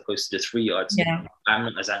 yards as opposed to the 3 yards, I'm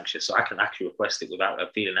not as anxious. So I can actually request it without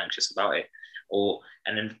feeling anxious about it.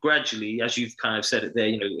 And then gradually, as you've kind of said it there,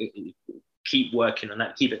 keep working on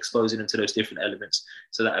that, keep exposing them to those different elements,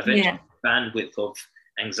 so that eventually bandwidth of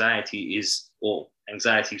anxiety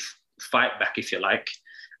fight back, if you like,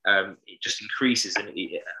 it just increases. And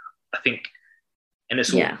I think, and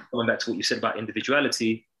it's all going back to what you said about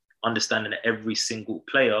individuality, understanding that every single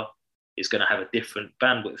player is going to have a different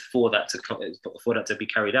bandwidth for that to be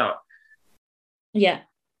carried out. Yeah,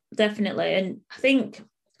 definitely. And I think a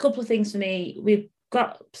couple of things for me, we've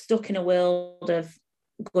got stuck in a world of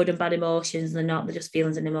good and bad emotions, and they're just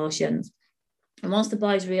feelings and emotions. And once the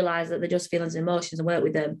boys realise that they're just feelings and emotions and work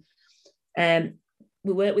with them,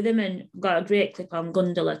 we work with them, and got a great clip on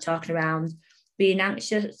Gundala talking around being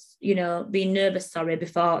anxious, being nervous,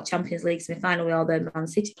 before Champions League semi-final with all the Man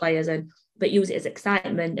City players, but use it as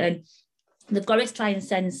excitement. And they've got to try and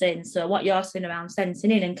sense in. So what you're saying around sensing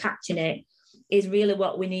in and catching it is really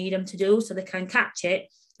what we need them to do, so they can catch it.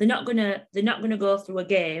 They're not gonna go through a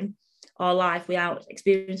game or life without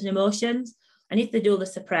experiencing emotions. And if they do, they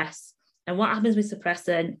suppress. And what happens with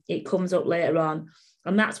suppressing, it comes up later on.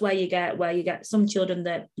 And that's where you get some children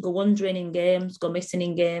that go wandering in games, go missing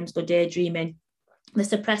in games, go daydreaming. They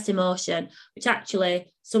suppress emotion, which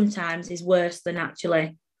actually sometimes is worse than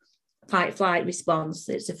actually fight-flight response.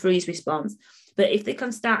 It's a freeze response. But if they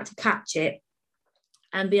can start to catch it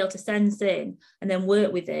and be able to sense in and then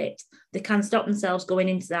work with it, they can stop themselves going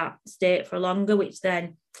into that state for longer, which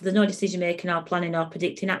then there's no decision-making or planning or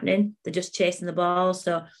predicting happening. They're just chasing the ball.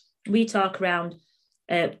 So we talk around,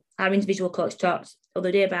 our individual coach talked the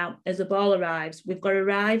other day about, as the ball arrives, we've got to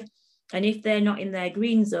arrive. And if they're not in their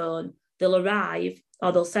green zone, they'll arrive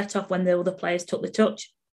or they'll set off when the other players took the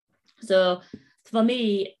touch. So for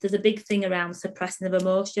me, there's a big thing around suppressing of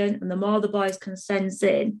emotion. And the more the boys can sense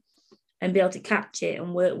in and be able to catch it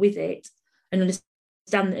and work with it and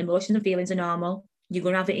understand that emotions and feelings are normal. You're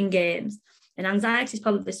going to have it in games. And anxiety is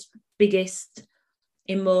probably the biggest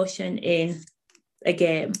emotion in a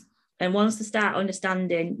game. And once they start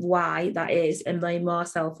understanding why that is and being more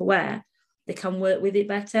self-aware, they can work with it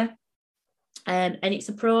better. And it's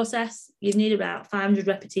a process. You need about 500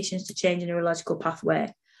 repetitions to change a neurological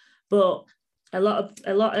pathway. But a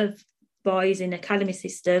lot of boys in academy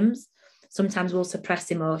systems sometimes will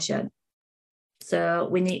suppress emotion. So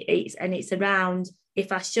it's around,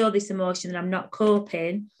 if I show this emotion and I'm not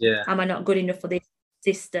coping, am I not good enough for this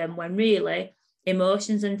system? When really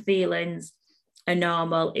emotions and feelings are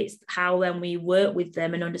normal. It's how when we work with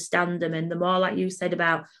them and understand them, and the more, like you said,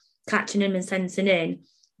 about catching them and sensing in,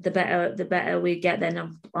 the better we get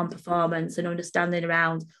then on performance and understanding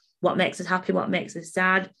around what makes us happy, what makes us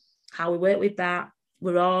sad, how we work with that.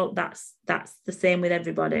 That's the same with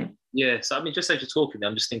everybody. Yeah, so I mean, just as you're talking,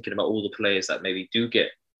 I'm just thinking about all the players that maybe do get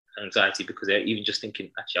anxiety because they're even just thinking,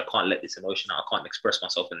 actually, I can't let this emotion out. I can't express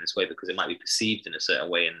myself in this way because it might be perceived in a certain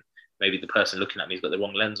way, and maybe the person looking at me has got the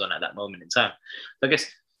wrong lens on at that moment in time. So I guess,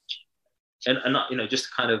 and just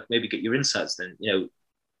to kind of maybe get your insights then,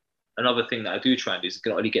 another thing that I do try and do is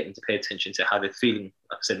not only get them to pay attention to how they're feeling,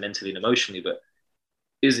 like I said, mentally and emotionally, but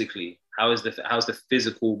physically. How's the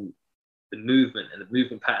physical, the movement and the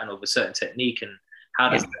movement pattern of a certain technique, and how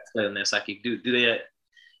does that play on their psyche? Do they?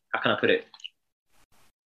 How can I put it?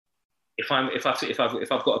 If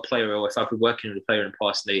I've got a player, or if I've been working with a player in the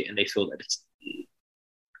past and they feel that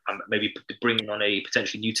I'm maybe bringing on a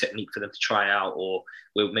potentially new technique for them to try out, or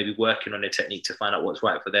we're maybe working on a technique to find out what's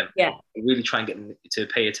right for them. Yeah. Really try and get them to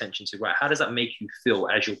pay attention to, right, how does that make you feel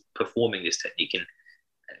as you're performing this technique, and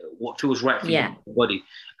what feels right for your body?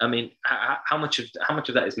 I mean, how much of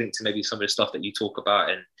that is linked to maybe some of the stuff that you talk about,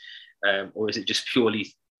 and or is it just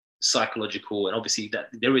purely psychological? And obviously that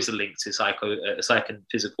there is a link to psych and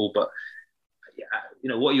physical, but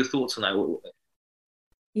what are your thoughts on that?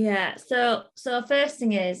 Yeah, so first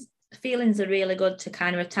thing is, feelings are really good to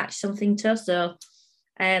kind of attach something to. So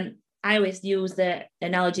I always use the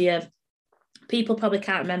analogy of, people probably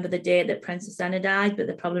can't remember the day that Princess Anna died, but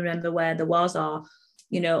they probably remember where they was, or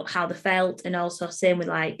how they felt. And also same with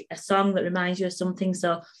like a song that reminds you of something.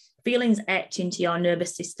 So feelings etch into your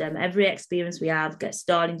nervous system. Every experience we have gets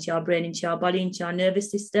stored into your brain, into your body, into your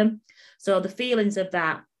nervous system. So the feelings of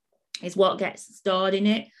that is what gets stored in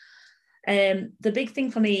it. The big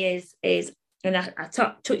thing for me is and I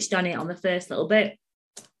touched on it on the first little bit.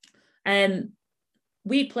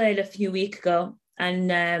 We played a few weeks ago,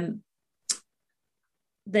 and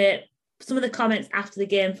some of the comments after the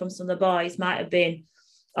game from some of the boys might have been,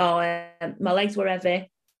 my legs were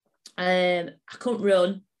heavy, I couldn't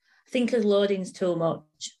run, I think his loading's too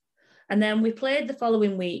much. And then we played the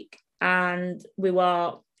following week, and we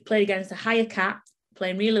played against a higher cat,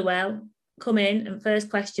 playing really well, come in, and first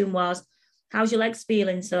question was, how's your legs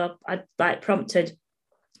feeling? So I prompted.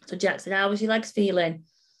 So Jack said, how was your legs feeling?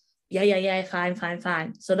 Yeah,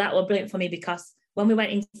 fine. So that was brilliant for me, because when we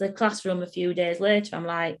went into the classroom a few days later, I'm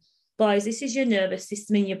like, boys, this is your nervous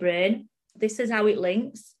system in your brain. This is how it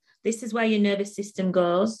links. This is where your nervous system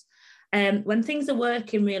goes. When things are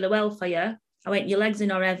working really well for you, I went, your legs are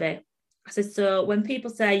not heavy. I said, so when people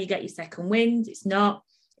say you get your second wind, it's not.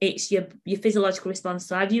 It's your physiological response.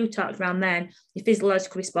 So have you talked around then, your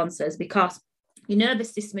physiological responses, because your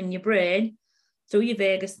nervous system in your brain, through your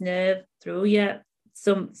vagus nerve, through your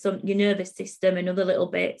nervous system and other little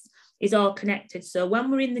bits, is all connected. So when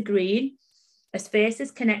we're in the green, as face is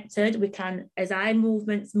connected, we can, as eye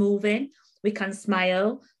movements moving, we can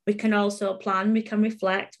smile, we can also plan, we can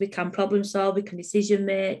reflect, we can problem solve, we can decision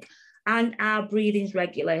make, and our breathing's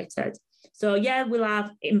regulated. So yeah, we'll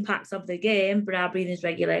have impacts of the game, but our breathing is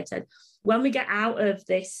regulated. When we get out of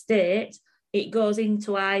this state, it goes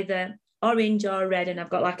into either orange or red, and I've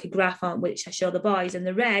got like a graph on which I show the boys, and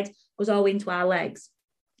the red goes all into our legs.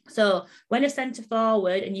 So when I centre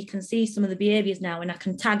forward, and you can see some of the behaviours now, and I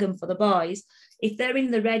can tag them for the boys, if they're in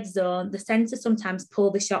the red zone, the centre sometimes pull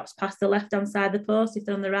the shots past the left-hand side of the post if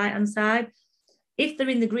they're on the right-hand side. If they're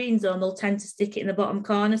in the green zone, they'll tend to stick it in the bottom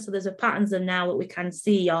corner. So there's a patterns of now that we can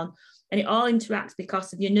see on, and it all interacts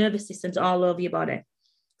because of your nervous system's all over your body.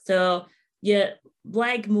 So your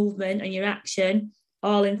leg movement and your action,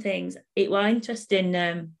 all in things. It was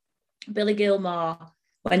interesting, Billy Gilmore,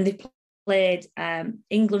 when they played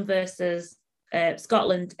England versus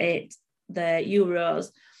Scotland at the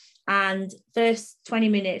Euros, and first 20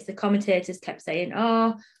 minutes, the commentators kept saying,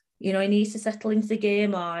 he needs to settle into the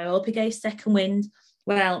game, or I hope he gets second wind.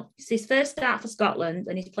 Well, it's his first start for Scotland,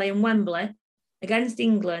 and he's playing Wembley against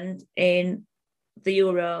England in the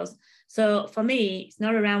Euros. So for me, it's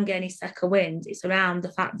not around getting his second wind. It's around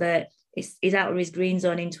the fact that he's out of his green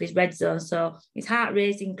zone into his red zone. So his heart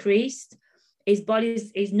rate's increased. His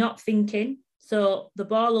body's is not thinking. So the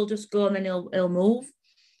ball will just go and then he'll move.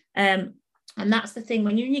 And that's the thing.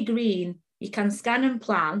 When you're in your green, you can scan and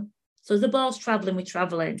plan. So as the ball's traveling, we're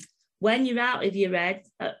traveling. When you're out of your red,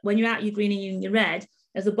 when you're out your green and you're in your red,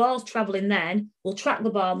 as the ball's traveling, then we'll track the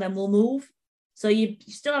ball and then we'll move. So you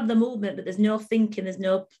still have the movement, but there's no thinking, there's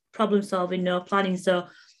no problem solving, no planning. So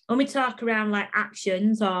when we talk around like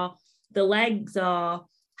actions or the legs or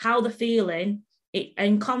how they're feeling,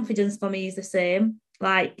 and confidence for me is the same.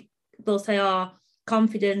 Like they'll say, oh,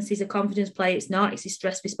 confidence is a confidence play. It's not. It's a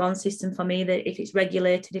stress response system for me, that if it's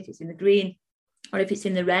regulated, if it's in the green or if it's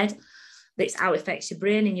in the red, that's how it affects your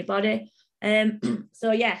brain and your body.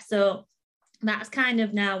 So that's kind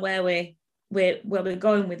of now where we're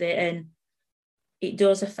going with it, and it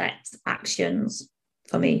does affect actions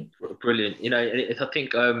for me. Brilliant. I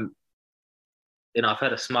think I've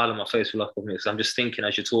had a smile on my face for a lot of minutes. I'm just thinking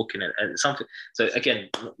as you're talking, and something. So again,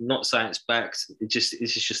 not science backed. It's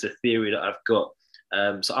just a theory that I've got.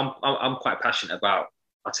 So I'm quite passionate about.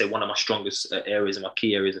 I'd say one of my strongest areas and my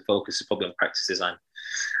key areas of focus is probably on practice design,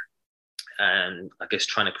 and I guess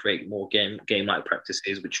trying to create more game-like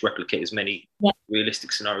practices which replicate as many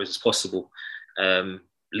realistic scenarios as possible.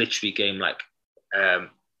 Literally game-like. I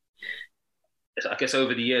guess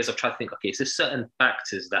over the years I've tried to think, okay, is there certain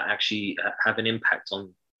factors that actually have an impact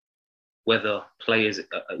on whether players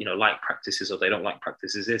like practices or they don't like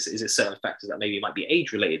practices? Is it certain factors that maybe might be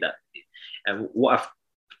age related? And what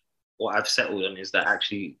I've settled on is that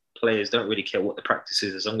actually players don't really care what the practice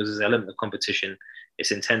is, as long as there's an element of competition,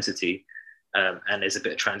 its intensity, and there's a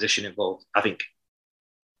bit of transition involved. I think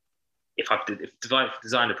if I've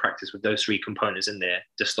designed a practice with those three components in there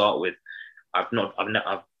to start with, I've not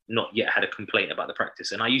yet had a complaint about the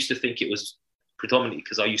practice. And I used to think it was predominantly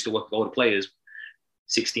because I used to work with older players,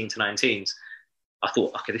 16 to 19s. I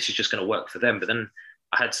thought, okay, this is just going to work for them. But then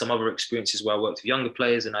I had some other experiences where I worked with younger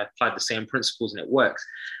players and I applied the same principles and it works.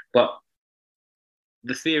 But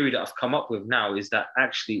the theory that I've come up with now is that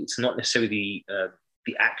actually it's not necessarily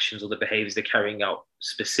the actions or the behaviors they're carrying out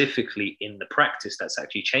specifically in the practice that's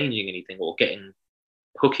actually changing anything or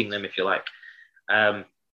hooking them, if you like. And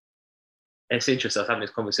it's interesting, I was having this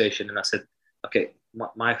conversation and I said, okay,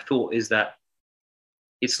 my thought is that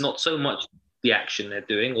it's not so much the action they're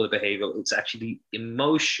doing or the behavior, it's actually the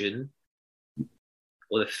emotion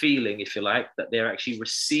or the feeling, if you like, that they're actually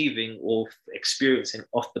receiving or experiencing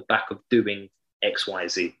off the back of doing X, Y,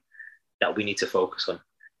 Z that we need to focus on.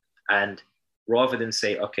 And rather than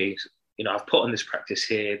say, okay, I've put on this practice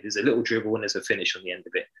here, there's a little dribble and there's a finish on the end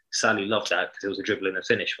of it. Sally loved that because it was a dribble and a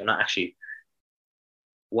finish. Well, not actually.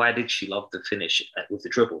 Why did she love the finish with the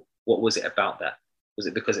dribble? What was it about that? Was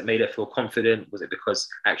it because it made her feel confident? Was it because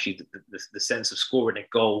actually the sense of scoring a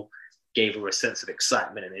goal gave her a sense of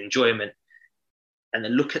excitement and enjoyment? And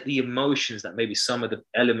then look at the emotions that maybe some of the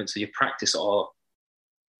elements of your practice are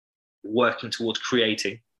working towards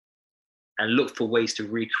creating, and look for ways to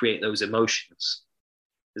recreate those emotions.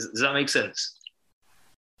 Does that make sense?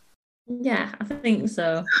 Yeah, I think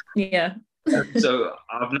so. Yeah. So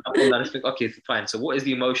I've now think, okay, fine. So what is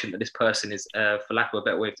the emotion that this person is, for lack of a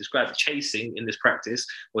better way of describing, chasing in this practice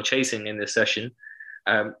or chasing in this session?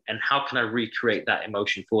 And how can I recreate that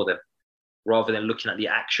emotion for them, rather than looking at the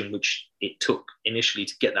action which it took initially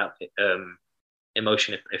to get that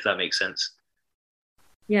emotion, if that makes sense?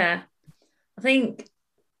 Yeah. I think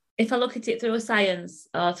if I look at it through a science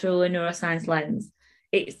or through a neuroscience lens,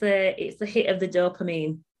 it's the hit of the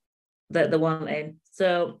dopamine that they're wanting.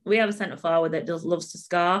 So we have a centre forward that loves to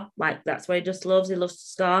score. Like that's what he just loves. He loves to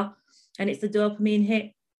score. And it's the dopamine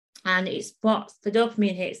hit. And it's what the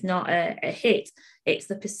dopamine hit is not a hit. It's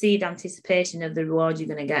the perceived anticipation of the reward you're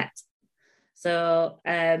going to get. So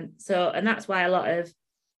and that's why a lot of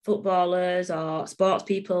footballers or sports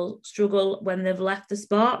people struggle when they've left the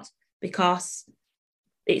sport, because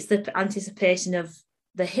it's the anticipation of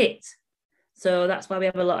the hit. So that's why we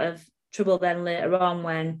have a lot of trouble then later on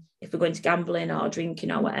when, if we're going to gambling or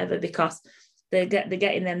drinking or whatever, because they're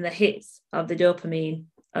getting then the hits of the dopamine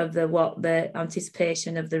of the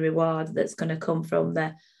anticipation of the reward that's going to come from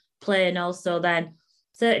the play. And also then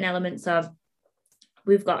certain elements of,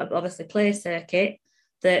 we've got obviously play circuit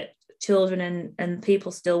that children and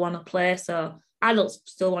people still want to play. So adults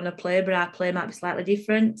still want to play, but our play might be slightly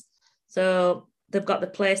different. So they've got the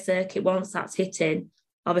play circuit. Once that's hitting,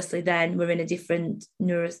 obviously then we're in a different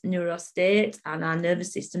neuro state and our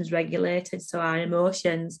nervous system's regulated. So our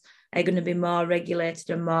emotions are going to be more regulated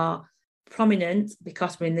and more prominent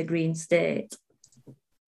because we're in the green state.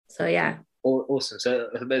 So yeah. Awesome. So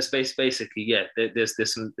there's basically, yeah, there's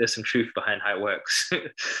some truth behind how it works.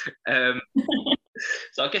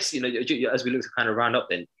 So I guess, as we look to kind of round up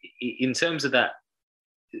then, in terms of that,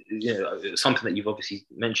 something that you've obviously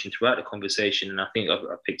mentioned throughout the conversation, and I think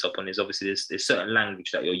I've picked up on, is obviously there's certain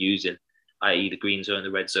language that you're using, i.e. the green zone,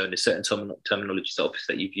 the red zone. There's certain terminologies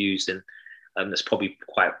that you've used, and that's probably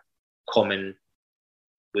quite common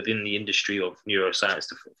within the industry of neuroscience,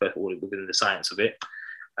 first of all, within the science of it.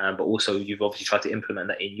 But also you've obviously tried to implement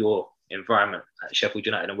that in your environment at Sheffield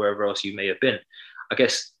United and wherever else you may have been. I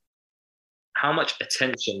guess, how much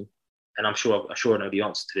attention, and I'm sure I know the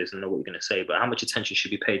answer to this and know what you're going to say, but how much attention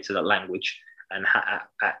should be paid to that language, and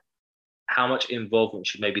how much involvement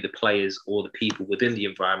should maybe the players or the people within the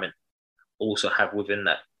environment also have within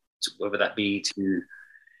that, whether that be to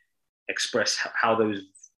express how those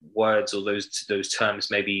words or those terms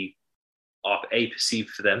maybe are A, perceived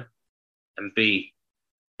for them, and B,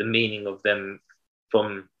 the meaning of them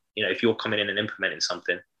from, if you're coming in and implementing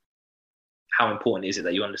something, how important is it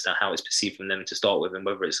that you understand how it's perceived from them to start with, and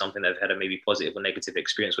whether it's something they've had a maybe positive or negative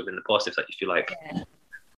experience with in the past, if you like.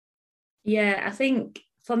 Yeah, I think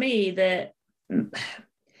for me,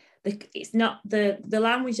 it's not the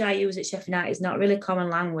language I use at Sheffield United is not really common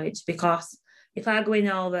language, because if I go in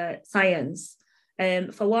all the science,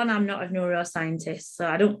 for one, I'm not a neuroscientist, so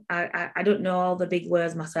I don't know all the big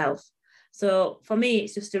words myself. So for me,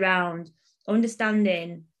 it's just around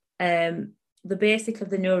understanding the basic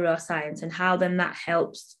of the neuroscience and how then that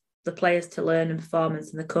helps the players to learn and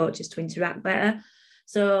performance, and the coaches to interact better.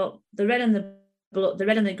 So the red and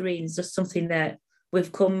the green is just something that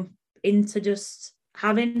we've come into just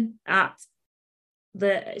having at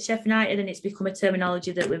the Sheffield United, and it's become a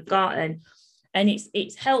terminology that we've got, and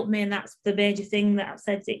it's helped me, and that's the major thing that I've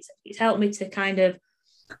said. It's helped me to kind of,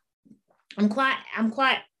 I'm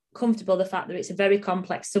quite comfortable the fact that it's a very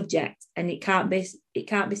complex subject, and it can't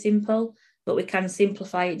be simple, but we can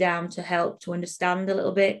simplify it down to help to understand a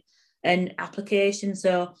little bit and application.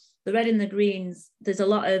 So the red and the greens, there's a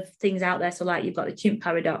lot of things out there. So like you've got the Chimp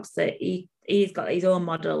paradox that he's got his own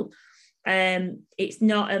model. It's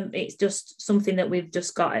not it's just something that we've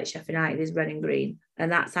just got at Sheffield United is red and green,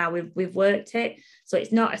 and that's how we've worked it. So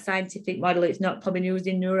it's not a scientific model. It's not probably used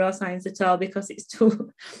in neuroscience at all, because it's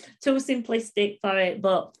too simplistic for it.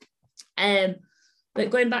 But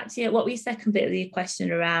going back to what was your second bit of your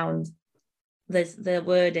question around the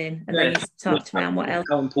wording, and then you talked around what else.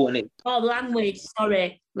 How important it is. Oh, language.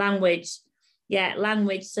 Sorry, language. Yeah,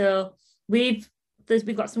 language. So we've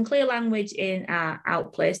got some clear language in our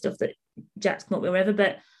outplay stuff that Jack's come up with, whatever.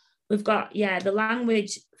 But we've got the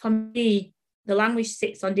language. For me, the language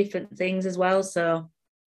sits on different things as well. So,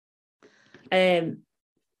 I'm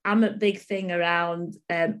a big thing around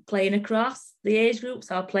playing across the age groups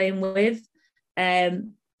I'm playing with.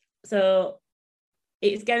 So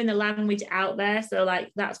it's getting the language out there. So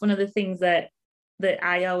like that's one of the things that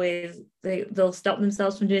I always, they'll stop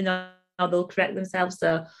themselves from doing that, or they'll correct themselves.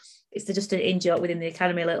 So it's just an in-joke within the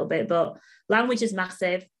academy a little bit, but language is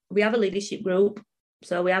massive. We have a leadership group.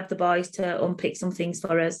 So we have the boys to unpick some things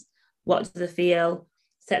for us. What do they feel?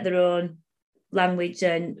 Set their own language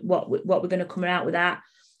and what we're going to come out with that.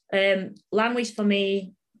 Language for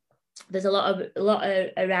me, there's a lot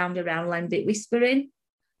around limbic whispering.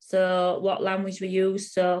 So what language we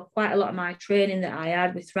use. So quite a lot of my training that I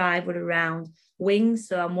had with Thrive were around wings.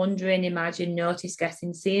 So I'm wondering, imagine, notice,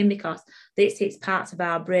 guessing, seeing, because this hits parts of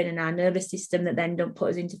our brain and our nervous system that then don't put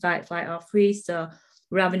us into fight, flight or freeze. So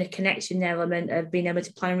we're having a connection element of being able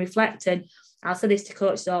to plan and reflect. And I'll say this to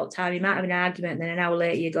coaches all the time. You might have an argument, and then an hour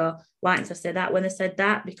later you go, why didn't I say that when I said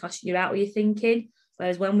that? Because you're out of your thinking.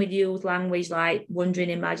 Whereas when we use language like wondering,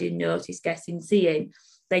 imagine, notice, guessing, seeing,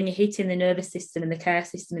 then you're hitting the nervous system and the care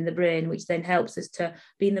system in the brain, which then helps us to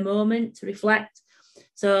be in the moment, to reflect.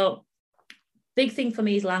 So big thing for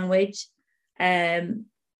me is language.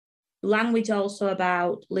 Language also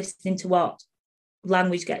about listening to what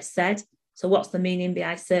language gets said. So what's the meaning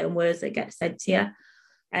behind certain words that get said to you?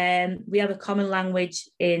 We have a common language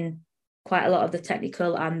in quite a lot of the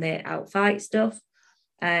technical and the outfight stuff.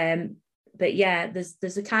 But yeah,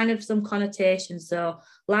 there's a kind of some connotation. So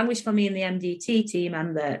language for me in the MDT team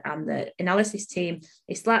and the analysis team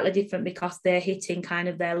is slightly different, because they're hitting kind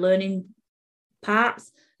of their learning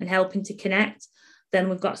parts and helping to connect. Then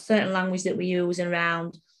we've got certain language that we use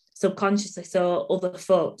around subconsciously, so other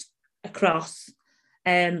foot, across,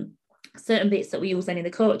 certain bits that we use then in the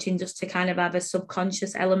coaching just to kind of have a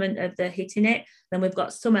subconscious element of the hitting it. Then we've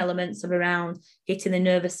got some elements of around hitting the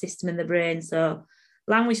nervous system in the brain. So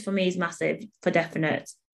language for me is massive, for definite.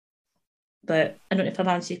 But I don't know if I've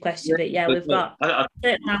answered your question, but yeah, we've got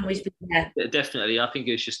certain language. Yeah. Definitely. I think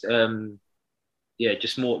it's just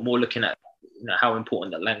just more looking at how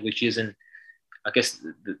important that language is. And I guess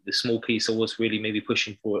the small piece I was really maybe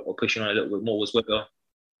pushing on a little bit more was whether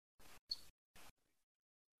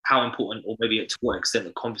how important, or maybe to what extent,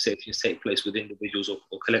 the conversations take place with individuals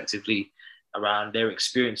or collectively around their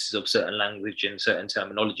experiences of certain language and certain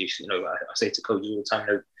terminologies. I say to coaches all the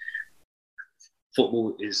time,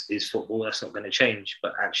 football is football. That's not going to change.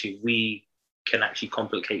 But actually, we can actually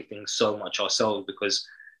complicate things so much ourselves because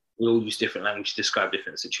we all use different language to describe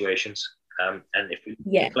different situations. And if we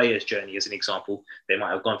the player's journey as an example, they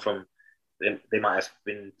might have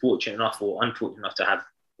been fortunate enough or unfortunate enough to have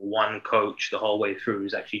one coach the whole way through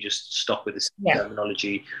who's actually just stuck with the same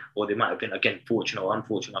terminology, or they might have been, again, fortunate or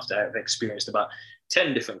unfortunate enough to have experienced about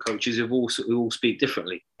 10 different coaches who all speak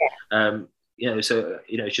differently. So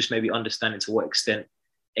it's just maybe understanding to what extent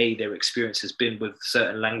their experience has been with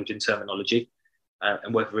certain language and terminology,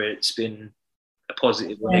 and whether it's been a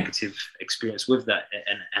positive or negative experience with that,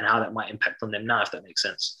 and how that might impact on them now, if that makes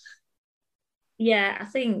sense. Yeah, I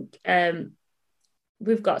think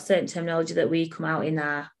we've got certain terminology that we come out in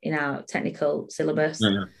our technical syllabus,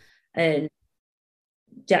 and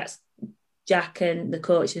Jack and the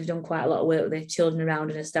coach have done quite a lot of work with the children around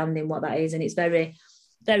understanding what that is, and it's very,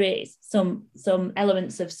 very some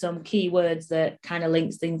elements of some key words that kind of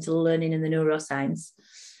links into the learning and the neuroscience.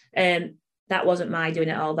 That wasn't my doing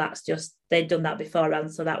it all. That's just they'd done that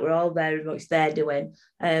beforehand, so that we're all very much their doing.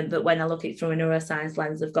 But when I look at it through a neuroscience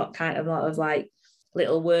lens, they've got kind of a lot of like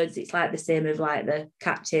little words. It's like the same as like the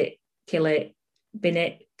catch it, kill it, bin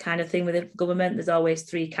it kind of thing with the government. There's always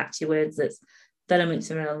 3 catchy words that's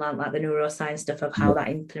elements around like the neuroscience stuff of how that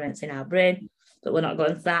implements in our brain, but we're not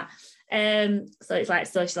going to that. So it's like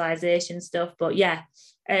socialization stuff, but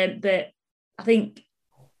but I think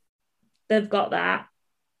they've got that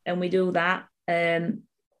and we do that. I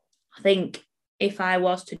think if I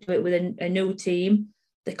was to do it with a new team,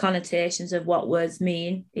 the connotations of what words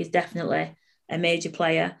mean is definitely a major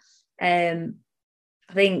player. I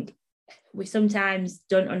think we sometimes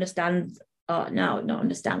don't understand, or no, not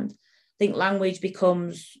understand. I think language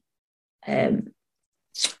becomes,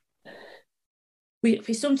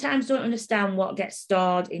 we sometimes don't understand what gets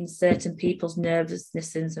stored in certain people's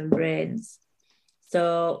nervousnesses and brains.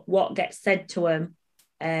 So what gets said to them,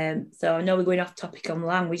 so I know we're going off topic on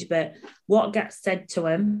language, but what gets said to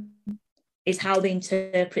them is how they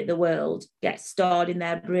interpret the world, gets stored in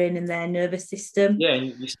their brain and their nervous system. Yeah, and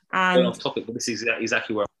you going off topic, but this is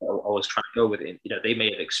exactly where I was trying to go with it. They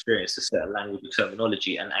may have experienced a certain language or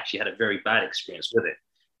terminology and actually had a very bad experience with it.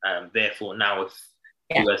 Therefore, now if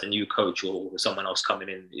you as a new coach or someone else coming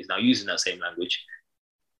in is now using that same language.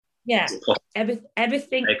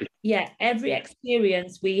 Everything. Every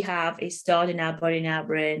experience we have is stored in our body and our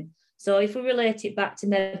brain. So if we relate it back to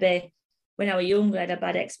maybe when I was younger, I had a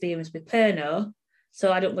bad experience with Pernod.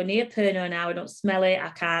 So I don't go near Pernod now. I don't smell it. I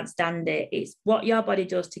can't stand it. It's what your body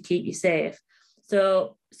does to keep you safe.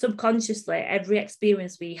 So subconsciously, every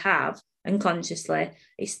experience we have and consciously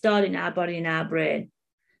is stored in our body and our brain.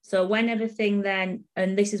 So when everything then,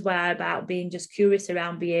 and this is why about being just curious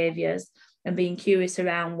around behaviours and being curious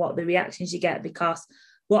around what the reactions you get, because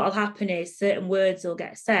what will happen is certain words will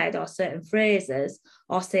get said or certain phrases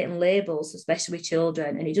or certain labels, especially with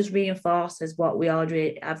children, and it just reinforces what we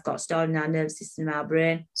already have got stored in our nervous system, our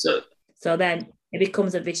brain. So then it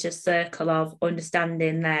becomes a vicious circle of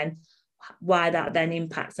understanding then why that then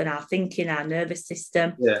impacts on our thinking, our nervous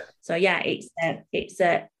system. So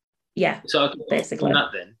So basically on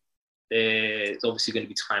that then, there's obviously going to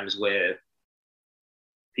be times where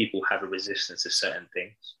people have a resistance to certain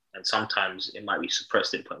things, and sometimes it might be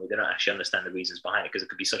suppressed to the point where they don't actually understand the reasons behind it, because it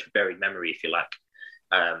could be such a buried memory, if you like.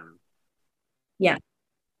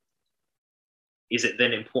 Is it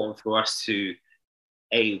then important for us to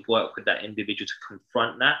work with that individual to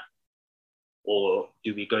confront that, or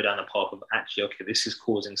do we go down the path of actually, okay, this is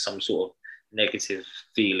causing some sort of negative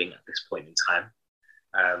feeling at this point in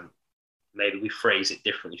time? Maybe we phrase it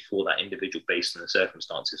differently for that individual based on the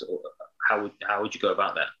circumstances, or how would you go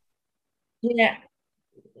about that?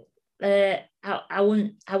 I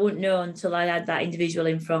wouldn't know until I had that individual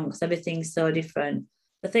in front, because everything's so different.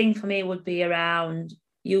 The thing for me would be around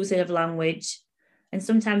using of language, and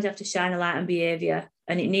sometimes you have to shine a light on behaviour,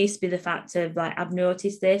 and it needs to be the fact of like, I've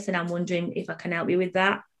noticed this and I'm wondering if I can help you with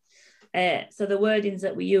that. So the wordings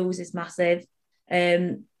that we use is massive.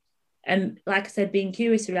 And like I said, being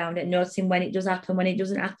curious around it, noticing when it does happen, when it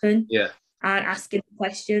doesn't happen, and asking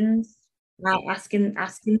questions, but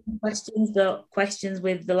questions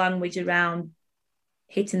with the language around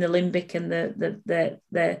hitting the limbic and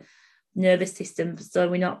the nervous system, so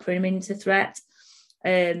we're not putting them into threat.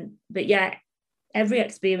 But every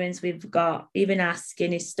experience we've got, even our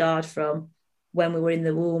skin is stored from when we were in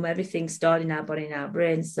the womb. Everything's stored in our body and our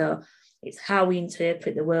brain. So it's how we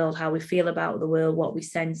interpret the world, how we feel about the world, what we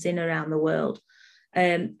sense in around the world.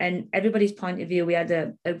 And everybody's point of view, we had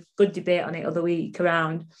a good debate on it other week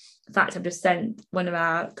around. In fact, I've just sent one of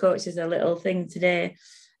our coaches a little thing today.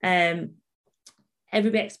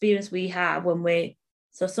 Every experience we have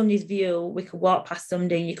so somebody's view, we could walk past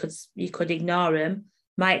somebody and you could ignore them.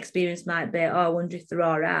 My experience might be, oh, I wonder if they're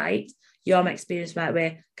all right. Your experience might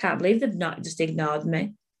be, can't believe they've not just ignored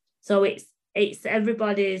me. So it's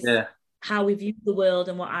everybody's how we view the world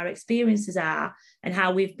and what our experiences are and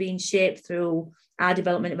how we've been shaped through our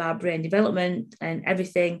development of our brain development and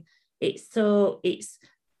everything. It's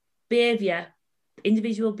behaviour,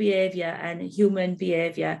 individual behaviour and human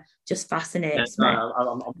behaviour just fascinates me.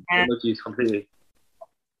 I'm with you completely.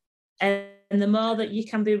 And the more that you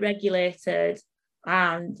can be regulated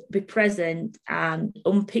and be present and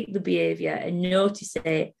unpick the behaviour and notice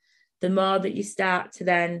it, the more that you start to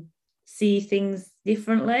then see things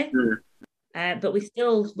differently. But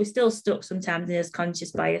we're still stuck sometimes in those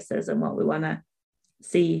conscious biases and what we want to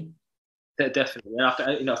see. Definitely,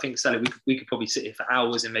 and I think Sally, we could probably sit here for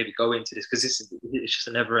hours and maybe go into this because it's just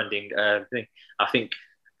a never-ending thing. I think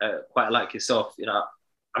quite like yourself,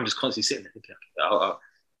 I'm just constantly sitting there thinking,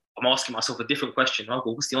 I'm asking myself a different question. Oh,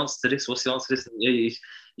 well, what's the answer to this? What's the answer to this?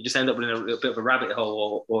 You just end up in a bit of a rabbit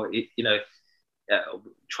hole, or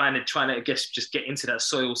trying to I guess just get into that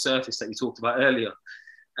soil surface that you talked about earlier.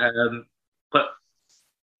 But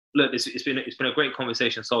look, it's been a great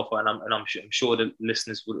conversation so far, and I'm sure the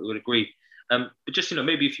listeners would agree. But just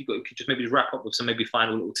maybe if you could just maybe wrap up with some maybe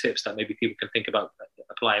final little tips that maybe people can think about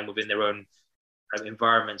applying within their own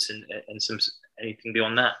environments and some anything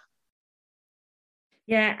beyond that.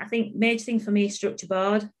 Yeah, I think major thing for me is structure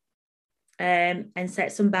board, and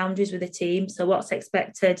set some boundaries with the team. So what's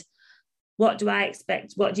expected? What do I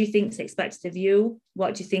expect? What do you think is expected of you?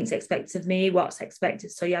 What do you think is expected of me? What's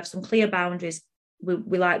expected? So you have some clear boundaries.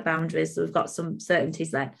 We like boundaries, so we've got some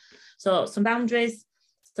certainties there. So some boundaries.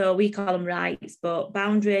 So we call them rights, but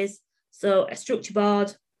boundaries. So a structure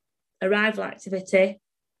board, arrival activity,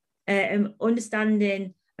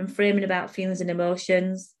 understanding and framing about feelings and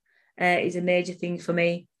emotions is a major thing for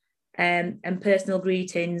me. And personal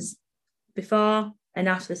greetings before and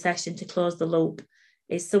after the session to close the loop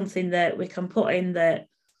is something that we can put in that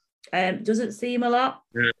doesn't seem a lot,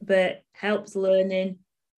 but helps learning,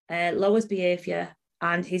 lowers behaviour,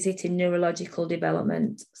 and he's hitting neurological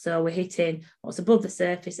development. So we're hitting what's above the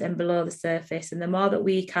surface and below the surface. And the more that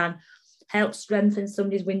we can help strengthen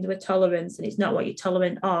somebody's window of tolerance, and it's not what you're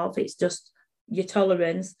tolerant of, it's just your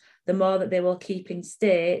tolerance, the more that they will keep in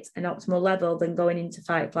state and optimal level than going into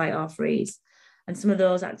fight, flight, or freeze. And some of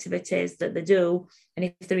those activities that they do, and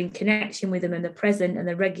if they're in connection with them and they're present and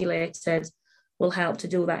they're regulated, will help to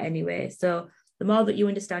do that anyway. So the more that you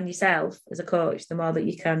understand yourself as a coach, the more that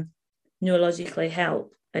you can neurologically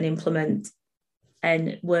help and implement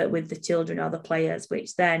and work with the children or the players,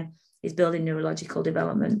 which then is building neurological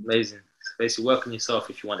development. Amazing. So basically work on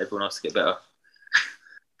yourself if you want everyone else to get better.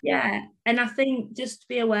 Yeah. And I think just to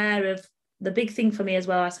be aware of the big thing for me as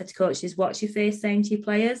well, I said to coaches, is what's your face saying to your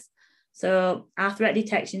players? So our threat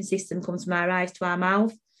detection system comes from our eyes to our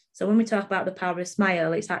mouth. So when we talk about the power of a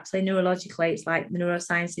smile, it's actually neurologically, it's like the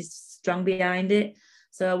neuroscience is strong behind it.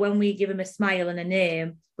 So when we give them a smile and a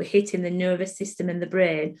name, we're hitting the nervous system in the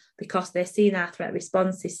brain because they're seeing our threat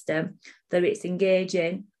response system, that it's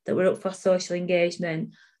engaging, that we're up for social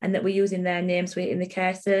engagement, and that we're using their names, we're hitting the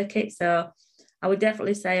care circuit. So I would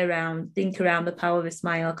definitely say think around the power of a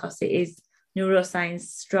smile, because it is neuroscience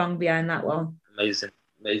strong behind that one. Amazing.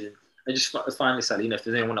 And just finally, Sally, if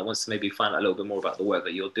there's anyone that wants to maybe find out a little bit more about the work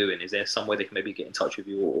that you're doing, is there some way they can maybe get in touch with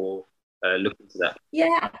you or look into that?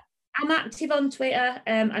 Yeah, I'm active on Twitter.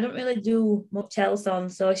 I don't really do much else on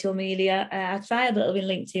social media. I try a little in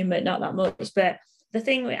LinkedIn, but not that much. But the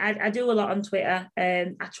thing, I do a lot on Twitter.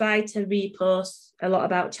 I try to repost a lot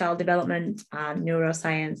about child development and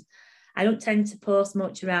neuroscience. I don't tend to post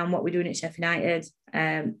much around what we're doing at Sheffield United,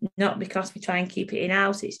 not because we try and keep it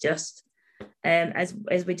in-house, it's just as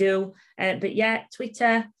we do. But yeah,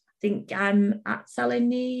 Twitter, I think I'm at Sally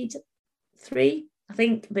Needham 3, I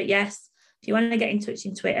think. But yes, if you want to get in touch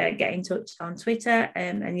in Twitter, get in touch on Twitter.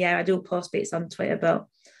 And yeah, I do post bits on Twitter, but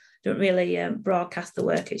don't really broadcast the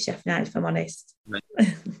work at Sheffield United, if I'm honest.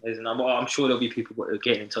 I'm sure there'll be people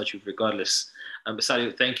getting in touch with regardless. But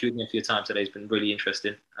Sally, thank you again for your time today. It's been really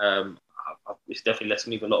interesting. It's definitely left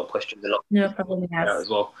me with a lot of questions. No problem, as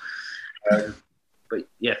well. But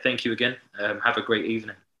yeah, thank you again. Have a great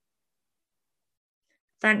evening.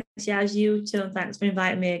 Thanks, Yaz, you too, and thanks for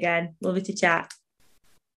inviting me again. Lovely to chat.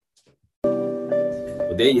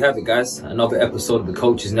 There you have it, guys. Another episode of the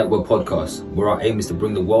Coaches Network podcast, where our aim is to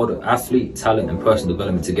bring the world of athlete, talent, and personal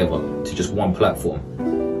development together to just one platform.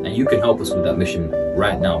 And you can help us with that mission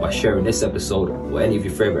right now by sharing this episode or any of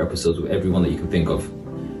your favorite episodes with everyone that you can think of.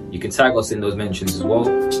 You can tag us in those mentions as well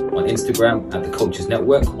on Instagram at the Coaches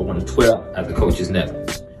Network or on Twitter at the Coaches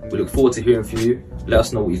Net. We look forward to hearing from you. Let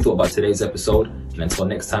us know what you thought about today's episode. And until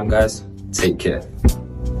next time, guys, take care.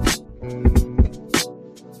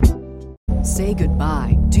 Say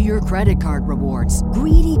goodbye to your credit card rewards.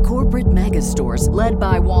 Greedy corporate mega stores, led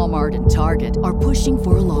by Walmart and Target, are pushing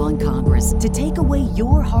for a law in Congress to take away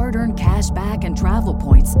your hard-earned cash back and travel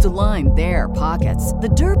points to line their pockets. The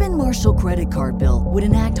Durbin-Marshall credit card bill would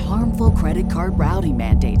enact harmful credit card routing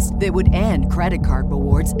mandates that would end credit card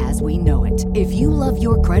rewards as we know it. If you love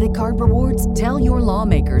your credit card rewards, tell your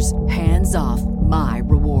lawmakers, hands off my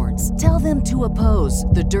rewards. Tell them to oppose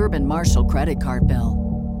the Durbin-Marshall credit card bill.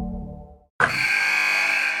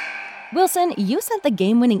 Wilson, you sent the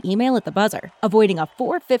game-winning email at the buzzer, avoiding a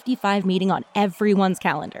 4:55 meeting on everyone's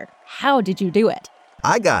calendar. How did you do it?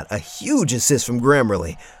 I got a huge assist from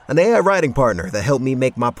Grammarly, an AI writing partner that helped me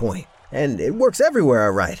make my point. And it works everywhere I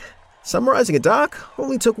write. Summarizing a doc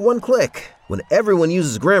only took one click. When everyone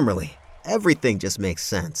uses Grammarly, everything just makes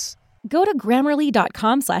sense. Go to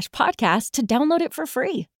Grammarly.com/podcast to download it for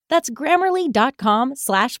free. That's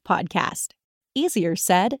Grammarly.com/podcast. Easier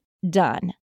said, done.